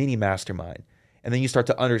created a mini mastermind. And then you start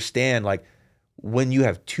to understand, like, when you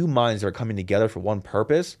have two minds that are coming together for one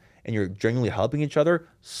purpose, and you're genuinely helping each other,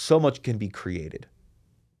 so much can be created.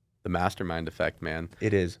 The mastermind effect, man.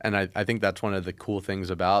 It is. And I think that's one of the cool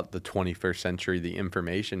things about the 21st century, the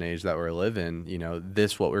information age that we're living.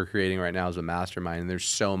 What we're creating right now is a mastermind. And there's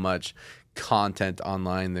so much content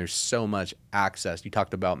online. There's so much access. You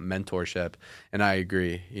talked about mentorship, and I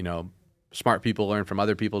agree. Smart people learn from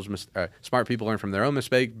other people's smart people learn from their own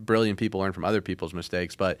mistakes. Brilliant people learn from other people's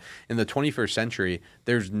mistakes. But in the 21st century,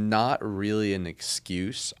 there's not really an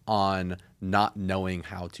excuse on not knowing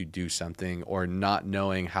how to do something, or not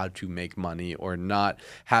knowing how to make money, or not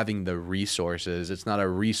having the resources. It's not a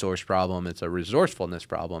resource problem. It's a resourcefulness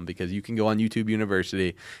problem, because you can go on YouTube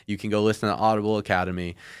University. You can go listen to Audible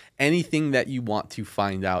Academy. Anything that you want to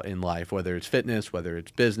find out in life, whether it's fitness, whether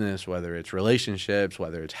it's business, whether it's relationships,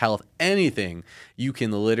 whether it's health, anything, you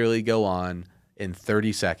can literally go on in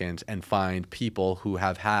 30 seconds and find people who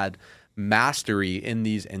have had mastery in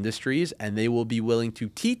these industries, and they will be willing to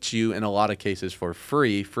teach you, in a lot of cases for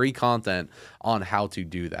free content on how to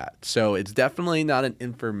do that. So it's definitely not an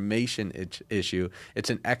information issue. It's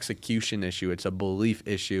an execution issue. It's a belief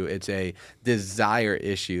issue. It's a desire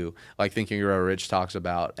issue, like Think and Grow Rich talks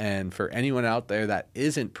about. And for anyone out there that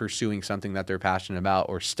isn't pursuing something that they're passionate about,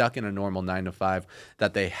 or stuck in a normal 9-to-5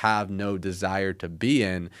 that they have no desire to be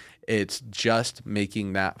in, it's just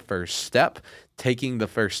making that first step, taking the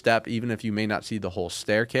first step, even if you may not see the whole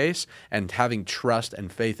staircase, and having trust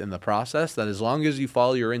and faith in the process that as long as you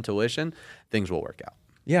follow your intuition, things will work out.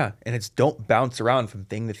 Yeah, and it's don't bounce around from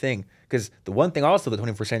thing to thing. Because the one thing also the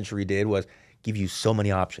 21st century did was give you so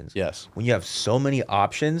many options. Yes. When you have so many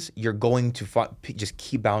options, you're going to just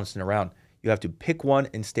keep bouncing around. You have to pick one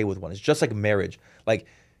and stay with one. It's just like marriage. Like,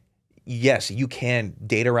 yes, you can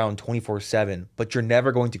date around 24/7, but you're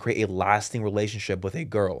never going to create a lasting relationship with a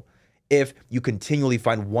girl if you continually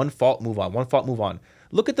find one fault, move on, one fault, move on.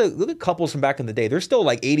 Look at couples from back in the day. They're still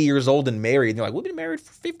like 80 years old and married. And they're like, we've been married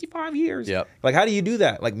for 55 years. Yep. Like, how do you do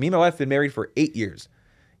that? Like, me and my wife have been married for 8 years.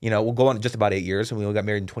 We'll go on just about 8 years. And we got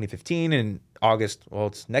married in 2015 in August. Well,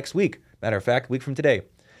 it's next week. Matter of fact, a week from today.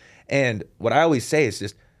 And what I always say is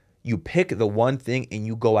just, you pick the one thing and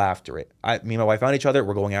you go after it. Me and my wife found each other.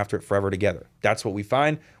 We're going after it forever together. That's what we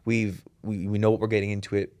find. We know what we're getting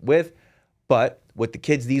into it with. But with the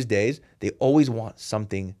kids these days, they always want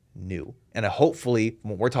something new. And hopefully,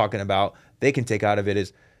 what we're talking about, they can take out of it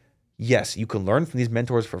is, yes, you can learn from these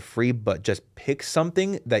mentors for free, but just pick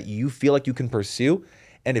something that you feel like you can pursue.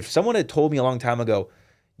 And if someone had told me a long time ago,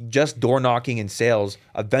 just door knocking and sales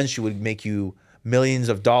eventually would make you millions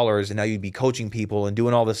of dollars, and now you'd be coaching people and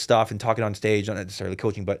doing all this stuff and talking on stage, not necessarily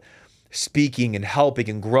coaching, but speaking and helping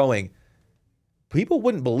and growing, people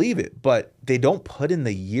wouldn't believe it, but they don't put in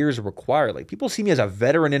the years required. Like, people see me as a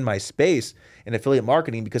veteran in my space in affiliate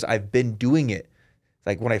marketing because I've been doing it.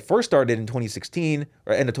 Like, when I first started in 2016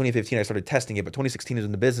 or end of 2015, I started testing it, but 2016 is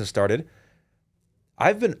when the business started.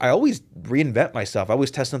 I always reinvent myself. I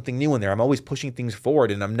always test something new in there. I'm always pushing things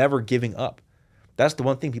forward, and I'm never giving up. That's the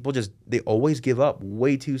one thing people they always give up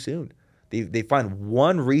way too soon. They find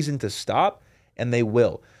one reason to stop, and they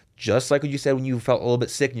will. Just like what you said when you felt a little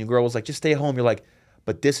bit sick and your girl was like, just stay home. You're like,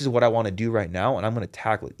 but this is what I want to do right now, and I'm going to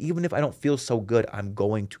tackle it. Even if I don't feel so good, I'm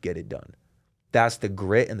going to get it done. That's the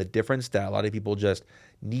grit and the difference that a lot of people just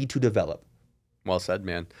need to develop. Well said,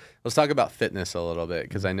 man. Let's talk about fitness a little bit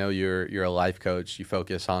because I know you're a life coach. You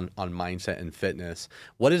focus on mindset and fitness.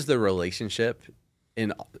 What is the relationship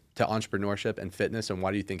to entrepreneurship and fitness, and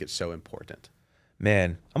why do you think it's so important?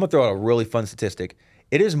 Man, I'm gonna throw out a really fun statistic.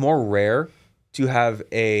 It is more rare to have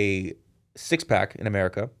a six-pack in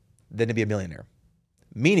America than to be a millionaire.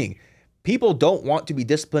 Meaning, people don't want to be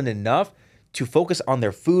disciplined enough to focus on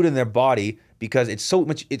their food and their body because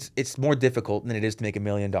it's more difficult than it is to make $1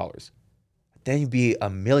 million. Then you be a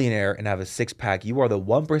millionaire and have a six-pack. You are the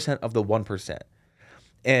 1% of the 1%.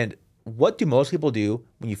 And what do most people do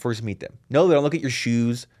when you first meet them? No, they don't look at your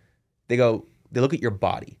shoes. They look at your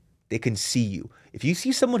body. They can see you. If you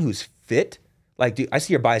see someone who's fit, like, dude, I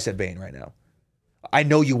see your bicep vein right now. I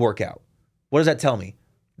know you work out. What does that tell me?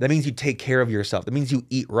 That means you take care of yourself. That means you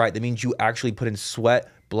eat right. That means you actually put in sweat,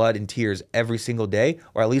 blood, and tears every single day,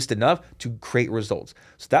 or at least enough to create results.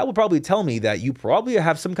 So that will probably tell me that you probably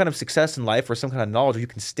have some kind of success in life or some kind of knowledge where you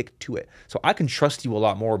can stick to it. So I can trust you a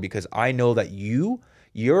lot more because I know that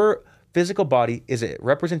your physical body is a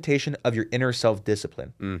representation of your inner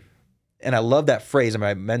self-discipline. And I love that phrase, and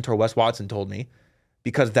my mentor, Wes Watson, told me,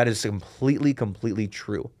 because that is completely, completely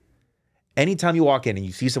true. Anytime you walk in and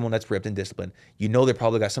you see someone that's ripped and disciplined, you know they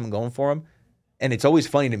probably got something going for them. And it's always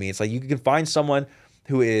funny to me. It's like you can find someone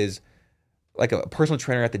who is like a personal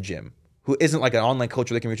trainer at the gym, who isn't like an online coach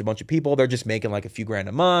where they can reach a bunch of people. They're just making like a few grand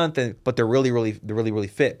a month, but they're really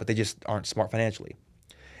fit, but they just aren't smart financially.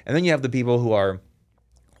 And then you have the people who are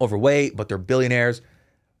overweight, but they're billionaires.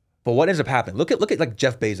 But what ends up happening? Look at like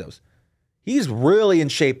Jeff Bezos. He's really in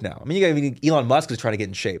shape now. I mean, you got Elon Musk is trying to get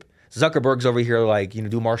in shape. Zuckerberg's over here like,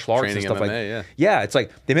 do martial arts Training and stuff MMA, like. Yeah, it's like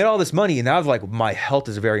they made all this money and now it's like my health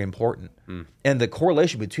is very important. And the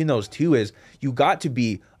correlation between those two is you got to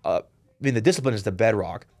be the discipline is the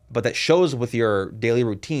bedrock, but that shows with your daily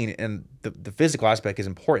routine, and the physical aspect is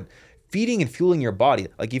important. Feeding and fueling your body.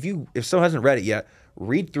 Like if someone hasn't read it yet,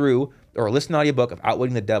 read through or listen to an audiobook of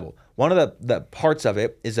Outwitting the Devil. One of the parts of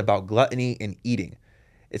it is about gluttony and eating.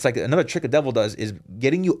 It's like another trick the devil does is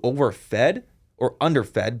getting you overfed or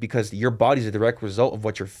underfed because your body's a direct result of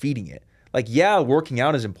what you're feeding it. Like, yeah, working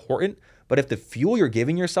out is important, but if the fuel you're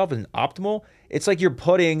giving yourself isn't optimal, it's like you're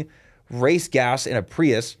putting race gas in a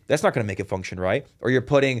Prius. That's not going to make it function right. Or you're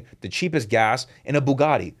putting the cheapest gas in a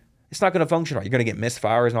Bugatti. It's not going to function right. You're going to get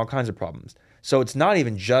misfires and all kinds of problems. So it's not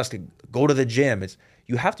even just go to the gym. It's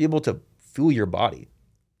you have to be able to fuel your body.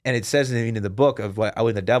 And it says in the book of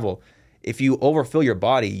Outwitting the Devil, if you overfill your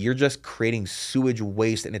body, you're just creating sewage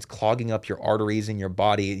waste and it's clogging up your arteries in your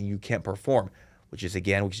body and you can't perform, which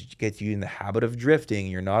gets you in the habit of drifting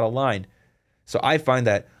and you're not aligned. So I find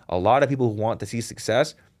that a lot of people who want to see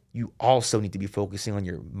success, you also need to be focusing on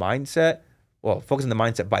your mindset. Well, focusing on the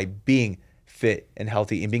mindset by being fit and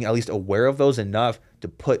healthy and being at least aware of those enough to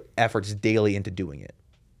put efforts daily into doing it.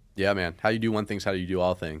 Yeah, man. How you do one thing's how you do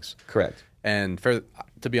all things. Correct. And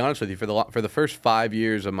to be honest with you, for the first 5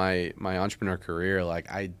 years of my entrepreneur career,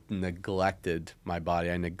 like I neglected my body.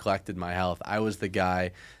 I neglected my health. I was the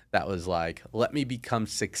guy that was like, let me become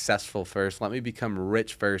successful first. Let me become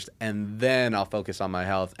rich first. And then I'll focus on my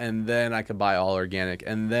health. And then I could buy all organic.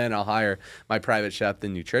 And then I'll hire my private chef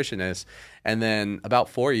and nutritionist. And then about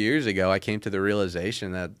 4 years ago, I came to the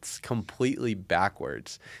realization that's completely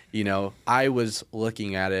backwards. I was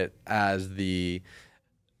looking at it as the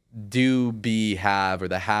do, be, have, or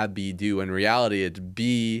the have, be, do. In reality, it's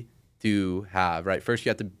be, do, have, right? First, you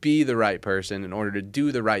have to be the right person in order to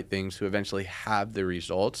do the right things to eventually have the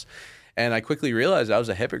results. And I quickly realized I was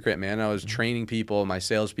a hypocrite, man. I was training people, my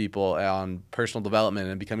salespeople, on personal development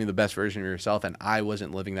and becoming the best version of yourself, and I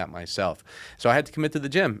wasn't living that myself. So I had to commit to the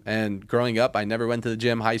gym. And growing up, I never went to the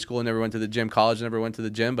gym. High school, I never went to the gym. College, I never went to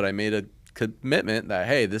the gym. But I made a commitment that,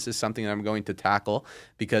 hey, this is something I'm going to tackle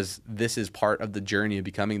because this is part of the journey of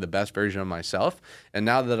becoming the best version of myself. And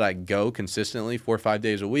now that I go consistently 4 or 5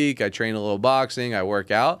 days a week, I train a little boxing, I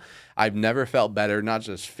work out, I've never felt better, not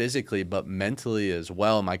just physically, but mentally as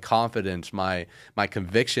well. My confidence, my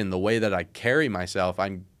conviction, the way that I carry myself,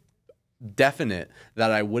 I'm definite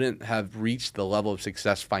that I wouldn't have reached the level of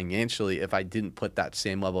success financially if I didn't put that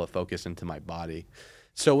same level of focus into my body.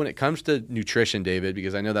 So when it comes to nutrition, David,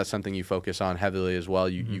 because I know that's something you focus on heavily as well,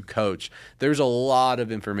 you coach, there's a lot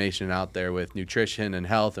of information out there with nutrition and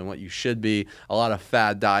health and what you should be, a lot of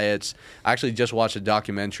fad diets. I actually just watched a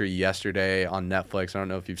documentary yesterday on Netflix. I don't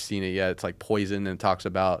know if you've seen it yet. It's like Poison, and it talks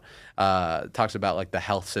about like the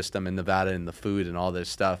health system in Nevada and the food and all this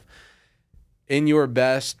stuff. In your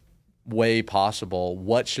best way possible,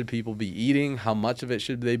 what should people be eating? How much of it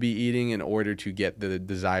should they be eating in order to get the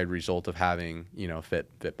desired result of having,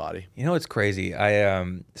 fit body? It's crazy. I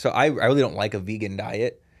really don't like a vegan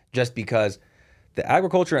diet just because the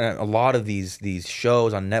agriculture and a lot of these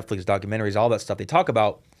shows on Netflix, documentaries, all that stuff, they talk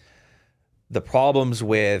about the problems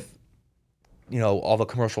with, all the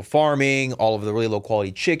commercial farming, all of the really low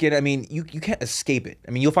quality chicken. I mean, you can't escape it.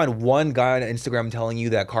 I mean, you'll find one guy on Instagram telling you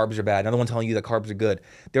that carbs are bad, another one telling you that carbs are good.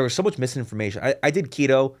 There was so much misinformation. I did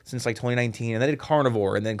keto since like 2019, and I did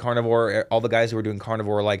carnivore, and then carnivore, all the guys who were doing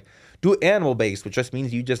carnivore, like, do animal based, which just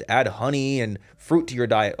means you just add honey and fruit to your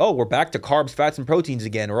diet. Oh, we're back to carbs, fats, and proteins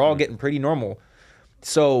again. We're all getting pretty normal.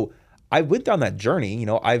 So I went down that journey.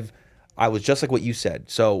 I was just like what you said.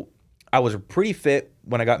 So I was pretty fit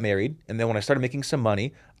when I got married. And then when I started making some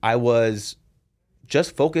money, I was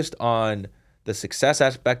just focused on the success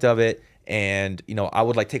aspect of it. And, I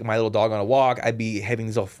would like take my little dog on a walk. I'd be having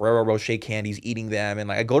these little Ferrero Rocher candies, eating them. And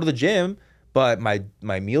like, I go to the gym, but my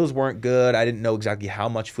meals weren't good. I didn't know exactly how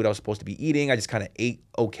much food I was supposed to be eating. I just kind of ate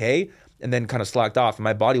okay and then kind of slacked off. And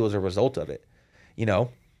my body was a result of it,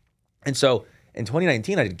 And so in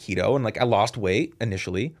 2019, I did keto, and like I lost weight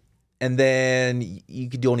initially. And then you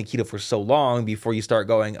could do only keto for so long before you start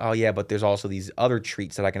going, oh yeah, but there's also these other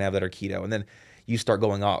treats that I can have that are keto. And then you start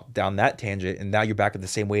going off down that tangent, and now you're back at the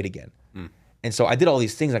same weight again. And so I did all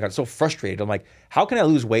these things. I got so frustrated. I'm like, how can I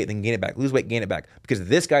lose weight then gain it back? Lose weight, gain it back. Because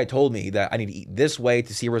this guy told me that I need to eat this way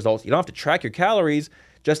to see results. You don't have to track your calories.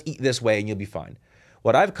 Just eat this way and you'll be fine.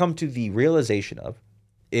 What I've come to the realization of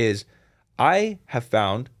is I have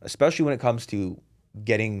found, especially when it comes to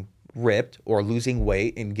getting ripped or losing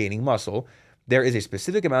weight and gaining muscle, there is a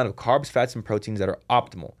specific amount of carbs, fats, and proteins that are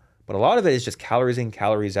optimal. But a lot of it is just calories in,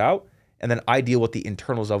 calories out. And then I deal with the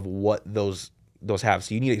internals of what those have.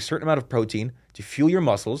 So you need a certain amount of protein to fuel your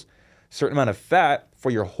muscles, a certain amount of fat for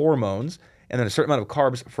your hormones, and then a certain amount of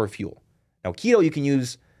carbs for fuel. Now, keto, you can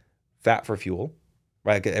use fat for fuel,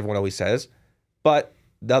 right? Like everyone always says. But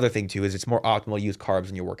the other thing too is it's more optimal to use carbs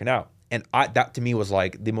when you're working out. And that to me was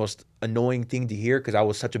like the most annoying thing to hear, because I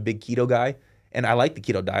was such a big keto guy, and I like the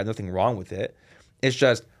keto diet, nothing wrong with it. It's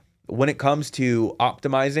just when it comes to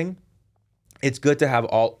optimizing, it's good to have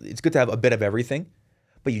a bit of everything,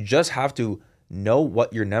 but you just have to know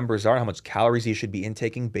what your numbers are, how much calories you should be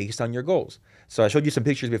intaking based on your goals. So I showed you some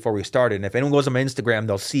pictures before we started, and if anyone goes on my Instagram,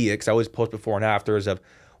 they'll see it, because I always post before and afters of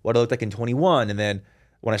what it looked like in 21. And then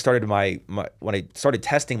when I started when I started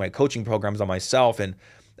testing my coaching programs on myself and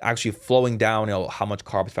actually flowing down, how much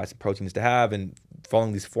carbs, fats, and proteins to have, and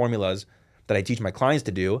following these formulas that I teach my clients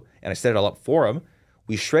to do, and I set it all up for them.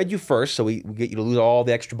 We shred you first, so we get you to lose all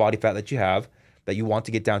the extra body fat that you have, that you want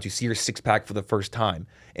to get down to, see your six-pack for the first time,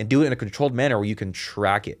 and do it in a controlled manner where you can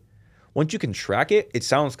track it. Once you can track it, it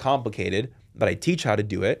sounds complicated, but I teach how to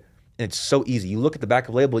do it, and it's so easy. You look at the back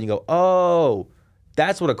of the label and you go, oh,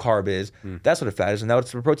 that's what a carb is, that's what a fat is, and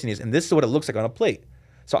that's what a protein is, and this is what it looks like on a plate.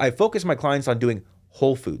 So I focus my clients on doing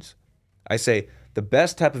whole foods. I say the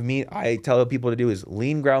best type of meat I tell people to do is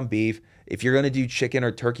lean ground beef. If you're going to do chicken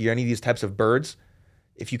or turkey or any of these types of birds,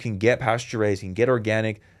 if you can get pasture raised, you can get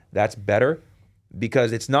organic, that's better,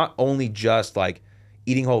 because it's not only just like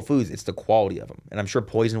eating whole foods, it's the quality of them. And I'm sure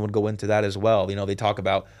Poison would go into that as well. They talk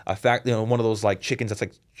about one of those like chickens that's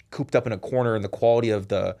like cooped up in a corner, and the quality of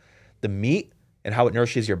the meat and how it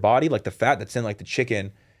nourishes your body. Like the fat that's in like the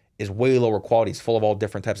chicken is way lower quality. It's full of all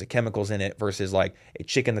different types of chemicals in it versus like a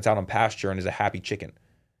chicken that's out on pasture and is a happy chicken.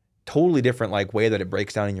 Totally different like way that it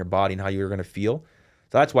breaks down in your body and how you're going to feel.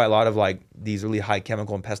 So that's why a lot of like these really high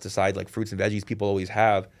chemical and pesticide like fruits and veggies people always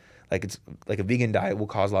have, like it's like a vegan diet will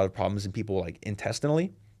cause a lot of problems in people like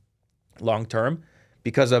intestinally long term,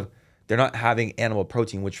 because of they're not having animal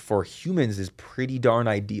protein, which for humans is pretty darn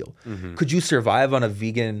ideal. Could you survive on a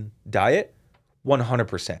vegan diet?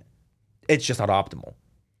 100%. It's just not optimal.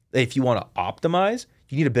 If you want to optimize,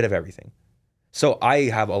 you need a bit of everything. So I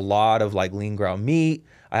have a lot of like lean ground meat.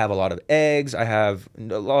 I have a lot of eggs. I have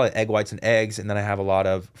a lot of egg whites and eggs. And then I have a lot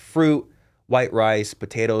of fruit, white rice,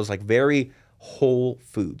 potatoes, like very whole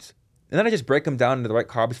foods. And then I just break them down into the right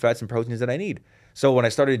carbs, fats, and proteins that I need. So when I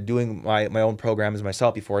started doing my own programs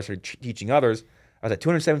myself before I started teaching others, I was at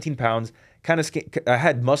 217 pounds, I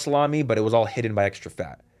had muscle on me, but it was all hidden by extra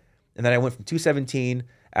fat. And then I went from 217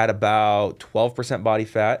 at about 12% body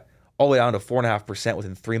fat all the way down to 4.5%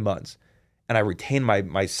 within 3 months. And I retained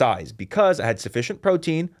my size because I had sufficient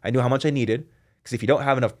protein. I knew how much I needed. Because if you don't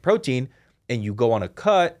have enough protein and you go on a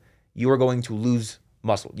cut, you are going to lose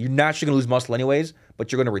muscle. You're naturally going to lose muscle anyways,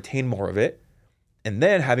 but you're going to retain more of it. And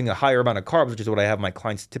then having a higher amount of carbs, which is what I have my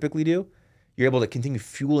clients typically do, you're able to continue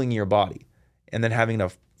fueling your body. And then having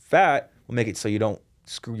enough fat will make it so you don't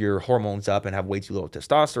screw your hormones up and have way too little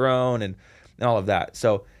testosterone and all of that.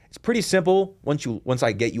 So it's pretty simple once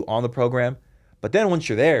I get you on the program. But then once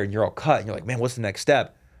you're there and you're all cut and you're like, man, what's the next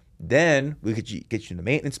step? Then we could get you into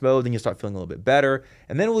maintenance mode. Then you'll start feeling a little bit better,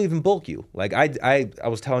 and then we'll even bulk you. Like I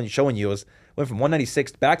was showing you, went from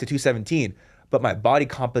 196 back to 217, but my body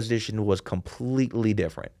composition was completely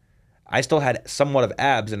different. I still had somewhat of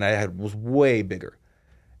abs, and was way bigger,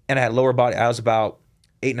 and I had lower body. I was about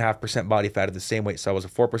 8.5% body fat at the same weight, so I was a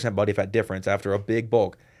 4% body fat difference after a big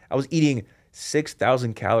bulk. I was eating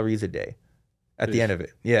 6,000 calories a day at the end of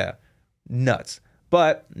it. Yeah, nuts.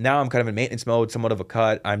 But now I'm kind of in maintenance mode, somewhat of a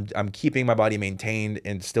cut. I'm keeping my body maintained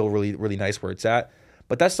and still really, really nice where it's at.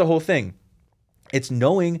 But that's the whole thing. It's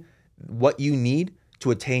knowing what you need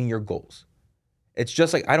to attain your goals. It's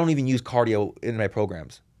just like I don't even use cardio in my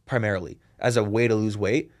programs primarily as a way to lose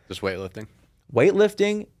weight. Just weightlifting?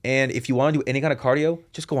 Weightlifting, and if you want to do any kind of cardio,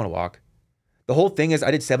 just go on a walk. The whole thing is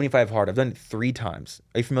I did 75 hard. I've done it 3 times.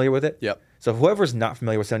 Are you familiar with it? Yep. So whoever's not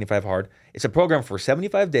familiar with 75 hard, it's a program for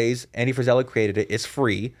 75 days. Andy Frisella created it. It's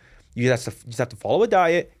free. You just have to follow a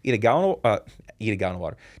diet, drink a gallon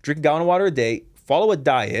of water a day, follow a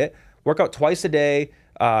diet, work out twice a day.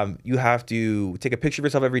 You have to take a picture of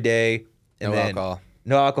yourself every day. And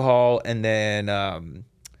no alcohol. And then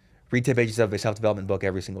read 10 pages of a self-development book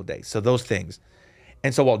every single day. So those things.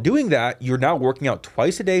 And so while doing that, you're now working out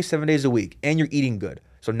twice a day, 7 days a week, and you're eating good.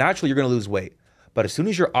 So naturally, you're going to lose weight. But as soon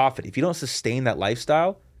as you're off it, if you don't sustain that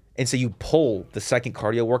lifestyle, and so you pull the second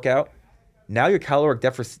cardio workout, now your caloric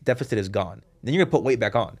deficit is gone. Then you're going to put weight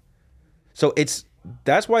back on. So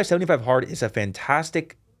that's why 75 Hard is a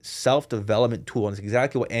fantastic self-development tool. And it's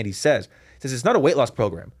exactly what Andy says. He says it's not a weight loss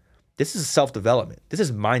program. This is self-development. This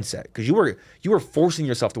is mindset. Because you were forcing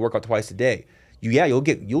yourself to work out twice a day.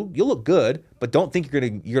 You'll look good, but don't think you're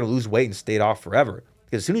gonna lose weight and stay it off forever.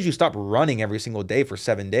 Because as soon as you stop running every single day for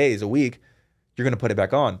 7 days a week, you're gonna put it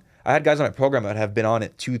back on. I had guys on my program that have been on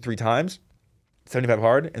it 2-3 times, 75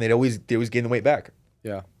 hard, and they always gain the weight back.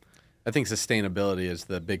 Yeah. I think sustainability is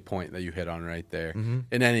the big point that you hit on right there. Mm-hmm.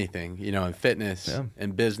 In anything, in fitness,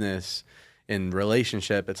 in business, in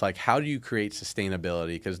relationship, it's like, how do you create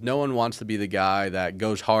sustainability? Because no one wants to be the guy that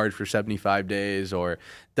goes hard for 75 days or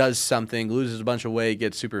does something, loses a bunch of weight,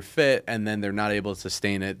 gets super fit, and then they're not able to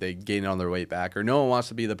sustain it. They gain on their weight back. Or no one wants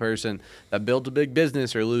to be the person that builds a big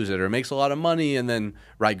business or lose it or makes a lot of money and then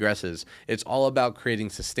regresses. It's all about creating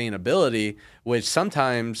sustainability, which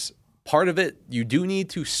sometimes part of it, you do need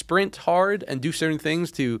to sprint hard and do certain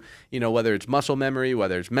things to, whether it's muscle memory,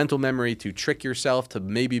 whether it's mental memory, to trick yourself to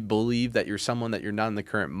maybe believe that you're someone that you're not in the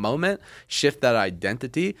current moment, shift that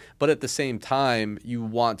identity. But at the same time, you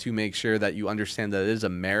want to make sure that you understand that it is a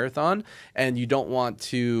marathon and you don't want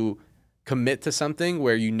to commit to something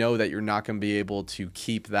where you know that you're not going to be able to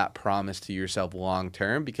keep that promise to yourself long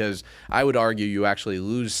term, because I would argue you actually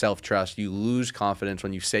lose self-trust, you lose confidence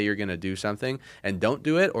when you say you're going to do something and don't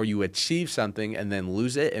do it, or you achieve something and then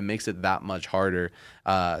lose it. It makes it that much harder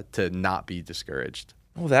to not be discouraged.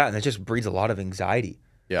 And it just breeds a lot of anxiety.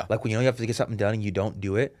 Yeah. Like when you have to get something done and you don't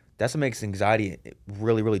do it, that's what makes anxiety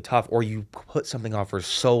really, really tough. Or you put something off for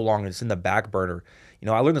so long and it's in the back burner.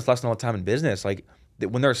 I learned this lesson all the time in business. Like,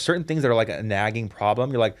 when there are certain things that are like a nagging problem,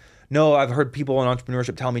 you're like, no, I've heard people in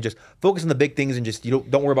entrepreneurship tell me just focus on the big things and just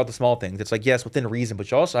don't worry about the small things. It's like, yes, within reason, but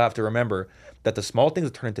you also have to remember that the small things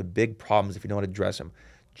turn into big problems if you don't know how to address them.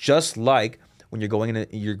 Just like when you're going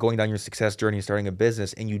down your success journey and starting a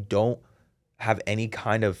business and you don't have any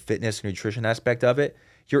kind of fitness and nutrition aspect of it,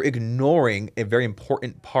 you're ignoring a very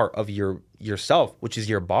important part of yourself, which is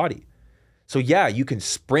your body. So yeah, you can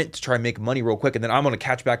sprint to try and make money real quick and then I'm going to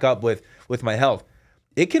catch back up with my health.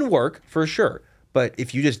 It can work for sure, but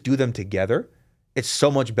if you just do them together, it's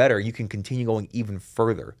so much better. You can continue going even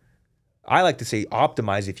further. I like to say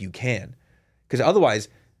optimize if you can, because otherwise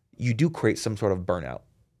you do create some sort of burnout.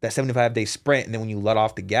 That 75-day sprint, and then when you let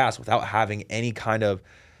off the gas without having any kind of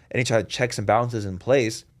checks and balances in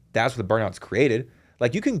place, that's where the burnout's created.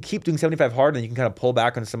 Like you can keep doing 75 hard, and then you can kind of pull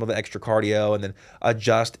back on some of the extra cardio, and then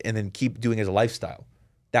adjust, and then keep doing it as a lifestyle.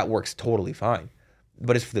 That works totally fine.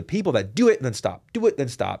 But it's for the people that do it and then stop, do it, then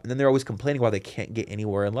stop. And then they're always complaining why they can't get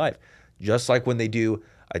anywhere in life. Just like when they do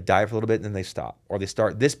a diet for a little bit and then they stop. Or they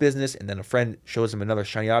start this business and then a friend shows them another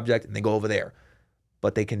shiny object and they go over there.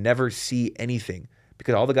 But they can never see anything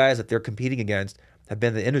because all the guys that they're competing against have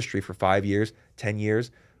been in the industry for 5 years, 10 years,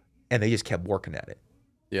 and they just kept working at it.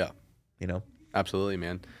 Yeah. Absolutely,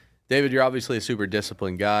 man. David, you're obviously a super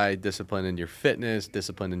disciplined guy, disciplined in your fitness,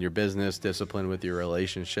 disciplined in your business, disciplined with your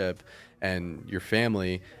relationship and your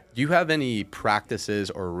family. Do you have any practices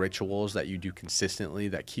or rituals that you do consistently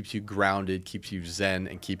that keeps you grounded, keeps you zen,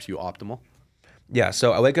 and keeds you optimal? Yeah,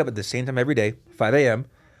 so I wake up at the same time every day, 5 a.m.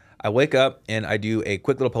 I wake up and I do a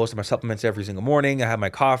quick little post of my supplements every single morning. I have my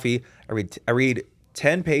coffee. I read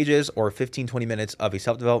 10 pages or 15, 20 minutes of a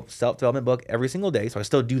self-development book every single day. So I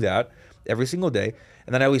still do that every single day.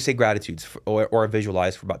 And then I always say gratitudes or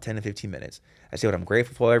visualize for about 10 to 15 minutes. I say what I'm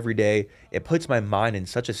grateful for every day. It puts my mind in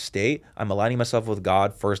such a state. I'm aligning myself with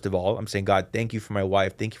God, first of all. I'm saying, God, thank you for my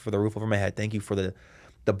wife. Thank you for the roof over my head. Thank you for the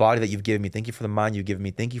body that you've given me. Thank you for the mind you've given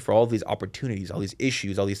me. Thank you for all these opportunities, all these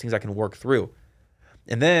issues, all these things I can work through.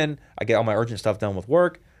 And then I get all my urgent stuff done with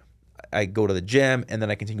work. I go to the gym, and then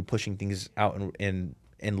I continue pushing things out in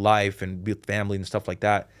life and with family and stuff like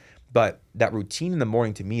that. But that routine in the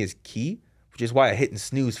morning to me is key, which is why I hit and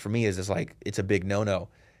snooze for me is just like, it's a big no-no.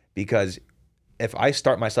 Because if I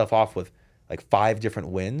start myself off with like 5 different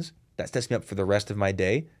wins, that sets me up for the rest of my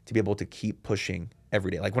day to be able to keep pushing every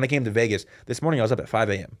day. Like when I came to Vegas, this morning I was up at 5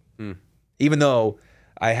 a.m. Even though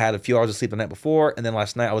I had a few hours of sleep the night before, and then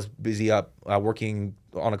last night I was busy up working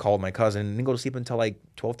on a call with my cousin, and didn't go to sleep until like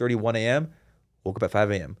 12:30, 1 a.m. Woke up at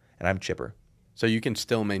 5 a.m. and I'm chipper. So you can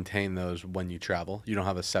still maintain those when you travel? You don't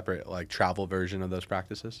have a separate like travel version of those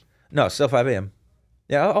practices? No, still 5 a.m.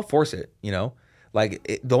 Yeah, I'll force it, you know?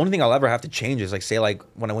 Like the only thing I'll ever have to change is like, say like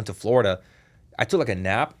when I went to Florida, I took like a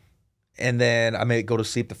nap, and then I may go to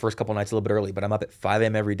sleep the first couple nights a little bit early, but I'm up at 5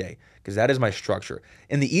 a.m. every day because that is my structure.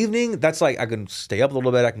 In the evening, that's like I can stay up a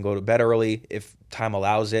little bit. I can go to bed early if time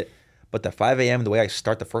allows it. But the 5 a.m., the way I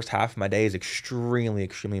start the first half of my day is extremely,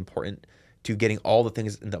 extremely important to getting all the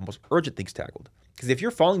things, the most urgent things tackled. Because if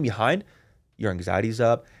you're falling behind, your anxiety's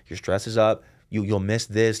up, your stress is up, you'll miss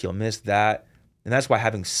this, you'll miss that. And that's why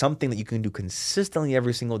having something that you can do consistently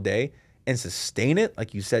every single day and sustain it,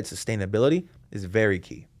 like you said, sustainability is very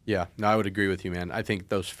key. Yeah, no, I would agree with you, man. I think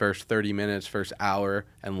those first 30 minutes, first hour,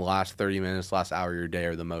 and the last 30 minutes, last hour of your day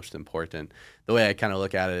are the most important. The way I kind of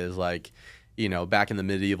look at it is like, you know, back in the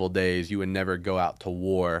medieval days, you would never go out to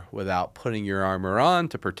war without putting your armor on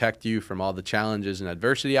to protect you from all the challenges and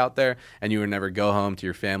adversity out there. And you would never go home to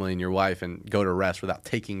your family and your wife and go to rest without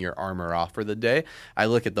taking your armor off for the day. I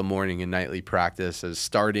look at the morning and nightly practice as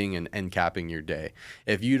starting and end capping your day.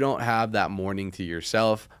 If you don't have that morning to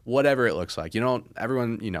yourself, whatever it looks like, not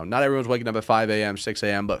everyone's waking up at 5 a.m., 6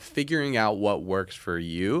 a.m., but figuring out what works for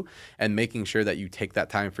you and making sure that you take that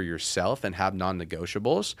time for yourself and have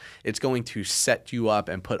non-negotiables, it's going to set you up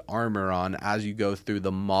and put armor on as you go through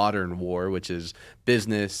the modern war, which is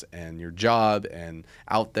business and your job and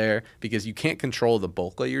out there, because you can't control the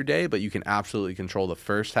bulk of your day, but you can absolutely control the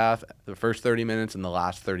first half, the first 30 minutes and the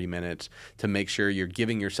last 30 minutes to make sure you're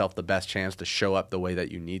giving yourself the best chance to show up the way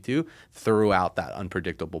that you need to throughout that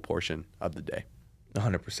unpredictable portion of the day.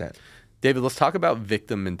 100%. David, let's talk about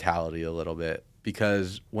victim mentality a little bit.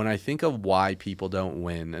 Because when I think of why people don't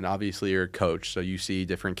win, and obviously you're a coach, so you see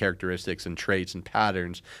different characteristics and traits and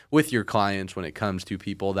patterns with your clients when it comes to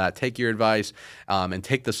people that take your advice and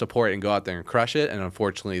take the support and go out there and crush it, and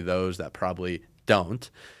unfortunately those that probably don't.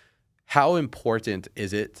 How important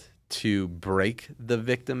is it to break the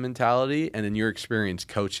victim mentality? And in your experience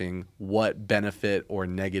coaching, what benefit or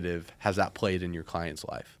negative has that played in your client's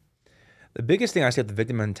life? The biggest thing I see with the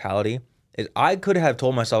victim mentality is I could have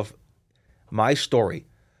told myself, my story,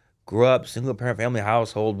 grew up, single parent family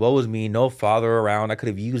household, woe is me, no father around. I could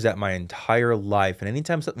have used that my entire life. And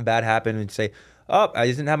anytime something bad happened, and say, oh, I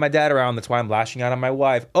just didn't have my dad around, that's why I'm lashing out on my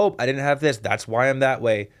wife. Oh, I didn't have this, that's why I'm that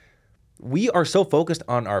way. We are so focused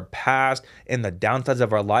on our past and the downsides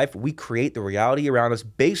of our life, we create the reality around us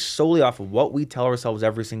based solely off of what we tell ourselves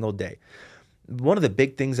every single day. One of the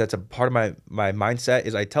big things that's a part of my mindset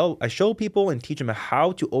is I show people and teach them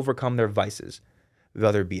how to overcome their vices.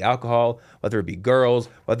 Whether it be alcohol, whether it be girls,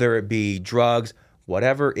 whether it be drugs,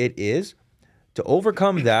 whatever it is, to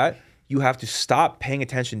overcome that, you have to stop paying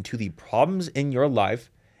attention to the problems in your life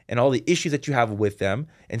and all the issues that you have with them,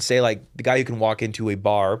 and say like the guy who can walk into a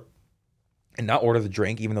bar and not order the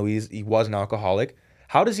drink, even though he was an alcoholic.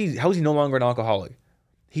 How is he no longer an alcoholic?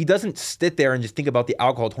 He doesn't sit there and just think about the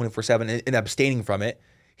alcohol 24/7 and abstaining from it.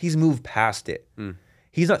 He's moved past it.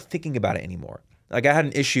 He's not thinking about it anymore. Like I had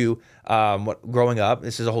an issue growing up.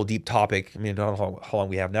 This is a whole deep topic. I mean, I don't know how long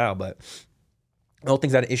we have now, but the whole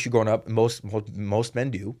thing's that an issue growing up, most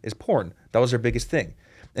men do, is porn. That was their biggest thing.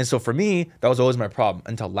 And so for me, that was always my problem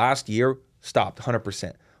until last year, stopped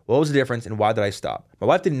 100%. What was the difference and why did I stop? My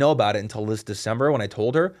wife didn't know about it until this December when I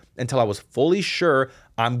told her, until I was fully sure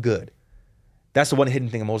I'm good. That's the one hidden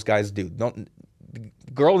thing that most guys do.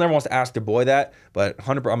 Girl never wants to ask their boy that, but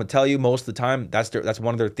 100%, I'm gonna tell you, most of the time that's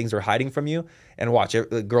one of their things they're hiding from you. And watch,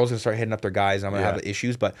 the girls gonna start hitting up their guys, and I'm gonna have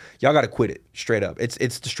issues. But y'all gotta quit it straight up.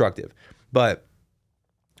 It's destructive. But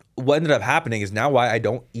what ended up happening is now why I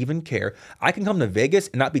don't even care. I can come to Vegas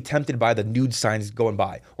and not be tempted by the nude signs going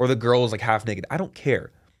by or the girls like half naked. I don't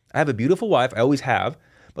care. I have a beautiful wife. I always have.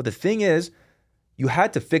 But the thing is, you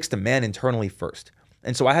had to fix the man internally first.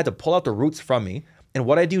 And so I had to pull out the roots from me. And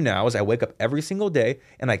what I do now is I wake up every single day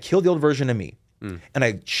and I kill the old version of me. And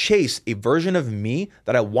I chase a version of me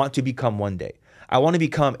that I want to become one day. I want to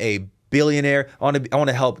become a billionaire. I want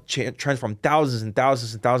to help transform thousands and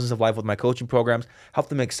thousands and thousands of lives with my coaching programs, help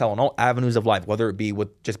them excel in all avenues of life, whether it be with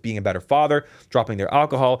just being a better father, dropping their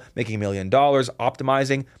alcohol, making $1 million,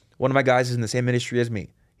 optimizing. One of my guys is in the same industry as me.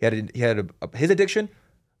 His addiction,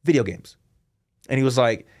 video games. And he was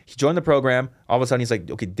like, he joined the program. All of a sudden, he's like,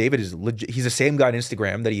 okay, David is legit. He's the same guy on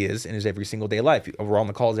Instagram that he is in his every single day life. We're on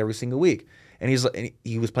the calls every single week. And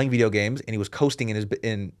he was playing video games and he was coasting in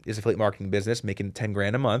his affiliate marketing business, making 10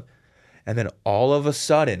 grand a month. And then all of a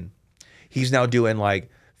sudden, he's now doing like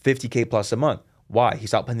 50K plus a month. Why? He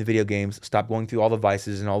stopped playing the video games, stopped going through all the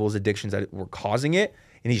vices and all those addictions that were causing it.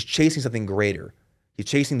 And he's chasing something greater. He's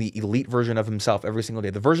chasing the elite version of himself every single day,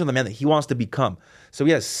 the version of the man that he wants to become. So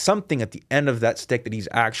he has something at the end of that stick that he's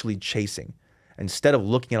actually chasing. Instead of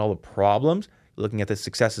looking at all the problems, you're looking at the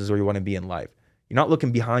successes where you want to be in life. You're not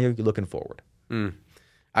looking behind you, you're looking forward.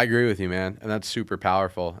 I agree with you, man. And that's super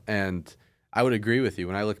powerful. And I would agree with you.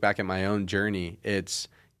 When I look back at my own journey, it's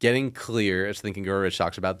getting clear, as Think and Grow Rich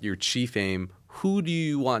talks about, your chief aim. Who do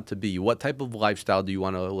you want to be? What type of lifestyle do you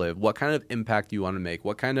want to live? What kind of impact do you want to make?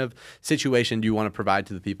 What kind of situation do you want to provide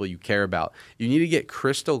to the people you care about? You need to get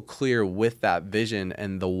crystal clear with that vision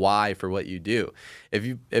and the why for what you do.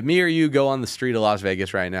 If me or you go on the street of Las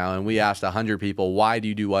Vegas right now and we asked 100 people, why do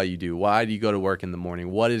you do what you do? Why do you go to work in the morning?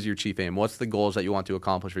 What is your chief aim? What's the goals that you want to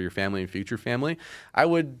accomplish for your family and future family?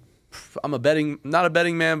 I'm not a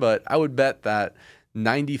betting man, but I would bet that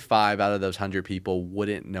 95 out of those 100 people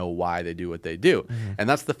wouldn't know why they do what they do. And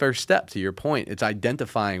that's the first step, to your point. It's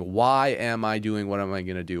identifying, why am I doing what am I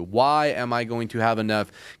going to do? Why am I going to have enough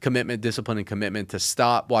commitment, discipline, and commitment to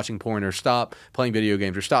stop watching porn or stop playing video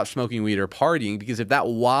games or stop smoking weed or partying? Because if that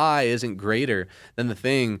why isn't greater than the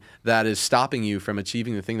thing that is stopping you from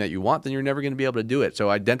achieving the thing that you want, then you're never going to be able to do it. So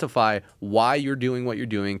identify why you're doing what you're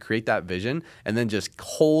doing, create that vision, and then just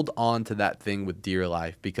hold on to that thing with dear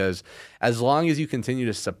life. Because as long as you continue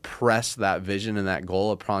to suppress that vision and that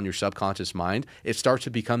goal upon your subconscious mind, it starts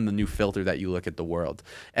to become the new filter that you look at the world.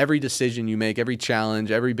 Every decision you make, every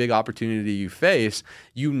challenge, every big opportunity you face,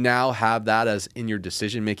 you now have that as in your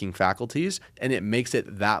decision-making faculties, and it makes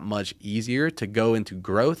it that much easier to go into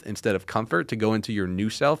growth instead of comfort, to go into your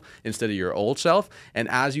new self instead of your old self. And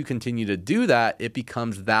as you continue to do that, it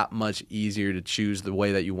becomes that much easier to choose the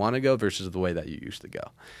way that you want to go versus the way that you used to go.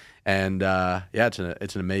 And it's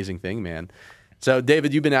an amazing thing, man. So,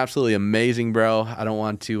 David, you've been absolutely amazing, bro. I don't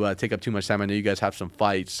want to take up too much time. I know you guys have some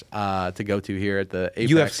fights to go to here at the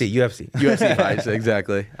Apex. UFC fights,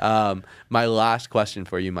 exactly. My last question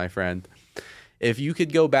for you, my friend. If you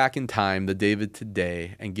could go back in time, the David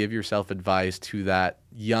today, and give yourself advice to that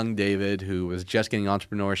young David who was just getting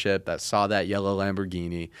entrepreneurship, that saw that yellow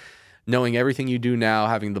Lamborghini, knowing everything you do now,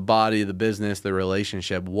 having the body, the business, the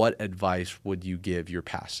relationship, what advice would you give your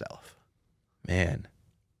past self? Man,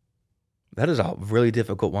 that is a really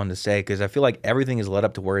difficult one to say because I feel like everything is led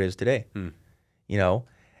up to where it is today, you know?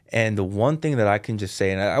 And the one thing that I can just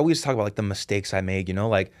say, and I always talk about like the mistakes I made, you know,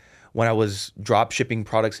 like when I was drop shipping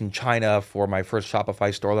products in China for my first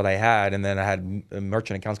Shopify store that I had, and then I had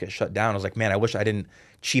merchant accounts get shut down. I was like, man, I wish I didn't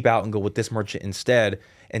cheap out and go with this merchant instead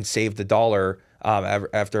and save the dollar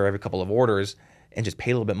after every couple of orders and just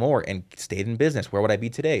pay a little bit more and stayed in business. Where would I be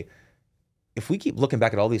today? If we keep looking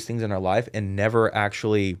back at all these things in our life and never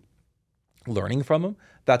actually learning from them,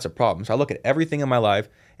 that's a problem. So I look at everything in my life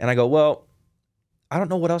and I go, well, I don't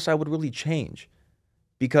know what else I would really change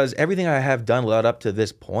because everything I have done led up to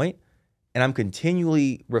this point, and I'm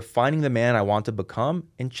continually refining the man I want to become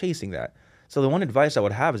and chasing that. So the one advice I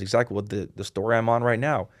would have is exactly what the story I'm on right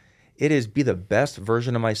now. It is be the best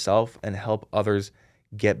version of myself and help others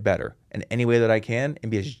get better in any way that I can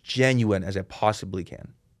and be as genuine as I possibly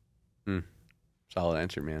can. Solid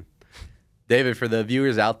answer, man. David, for the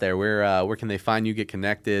viewers out there, where can they find you, get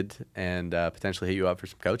connected, and potentially hit you up for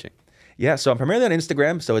some coaching? Yeah, so I'm primarily on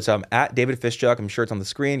Instagram. So it's at David Fishchuk. I'm sure it's on the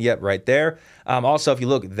screen. Yep, right there. Also, if you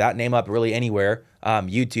look that name up really anywhere,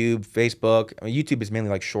 YouTube, Facebook. I mean, YouTube is mainly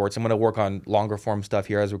like shorts. I'm going to work on longer form stuff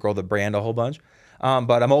here as we grow the brand a whole bunch.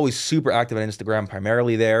 But I'm always super active on Instagram,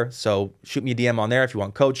 primarily there. So shoot me a DM on there if you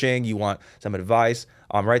want coaching, you want some advice.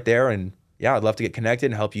 I'm right there. And yeah, I'd love to get connected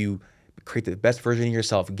and help you create the best version of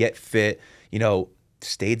yourself, get fit,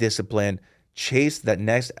 stay disciplined, chase that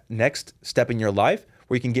next step in your life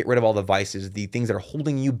where you can get rid of all the vices, the things that are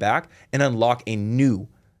holding you back, and unlock a new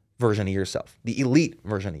version of yourself, the elite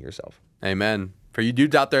version of yourself. Amen. For you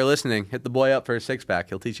dudes out there listening, hit the boy up for a six-pack.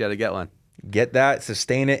 He'll teach you how to get one. Get that,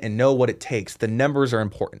 sustain it, and know what it takes. The numbers are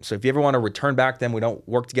important. So if you ever want to return back to them, we don't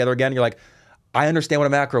work together again, you're like, I understand what a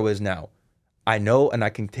macro is now. I know, and I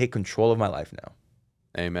can take control of my life now.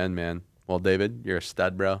 Amen, man. Well, David, you're a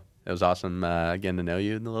stud, bro. It was awesome getting to know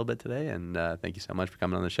you in a little bit today, and thank you so much for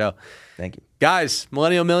coming on the show. Thank you. Guys,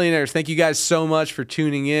 Millennial Millionaires, thank you guys so much for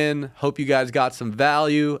tuning in. Hope you guys got some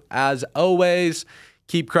value. As always,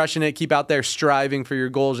 keep crushing it. Keep out there striving for your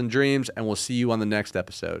goals and dreams, and we'll see you on the next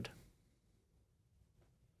episode.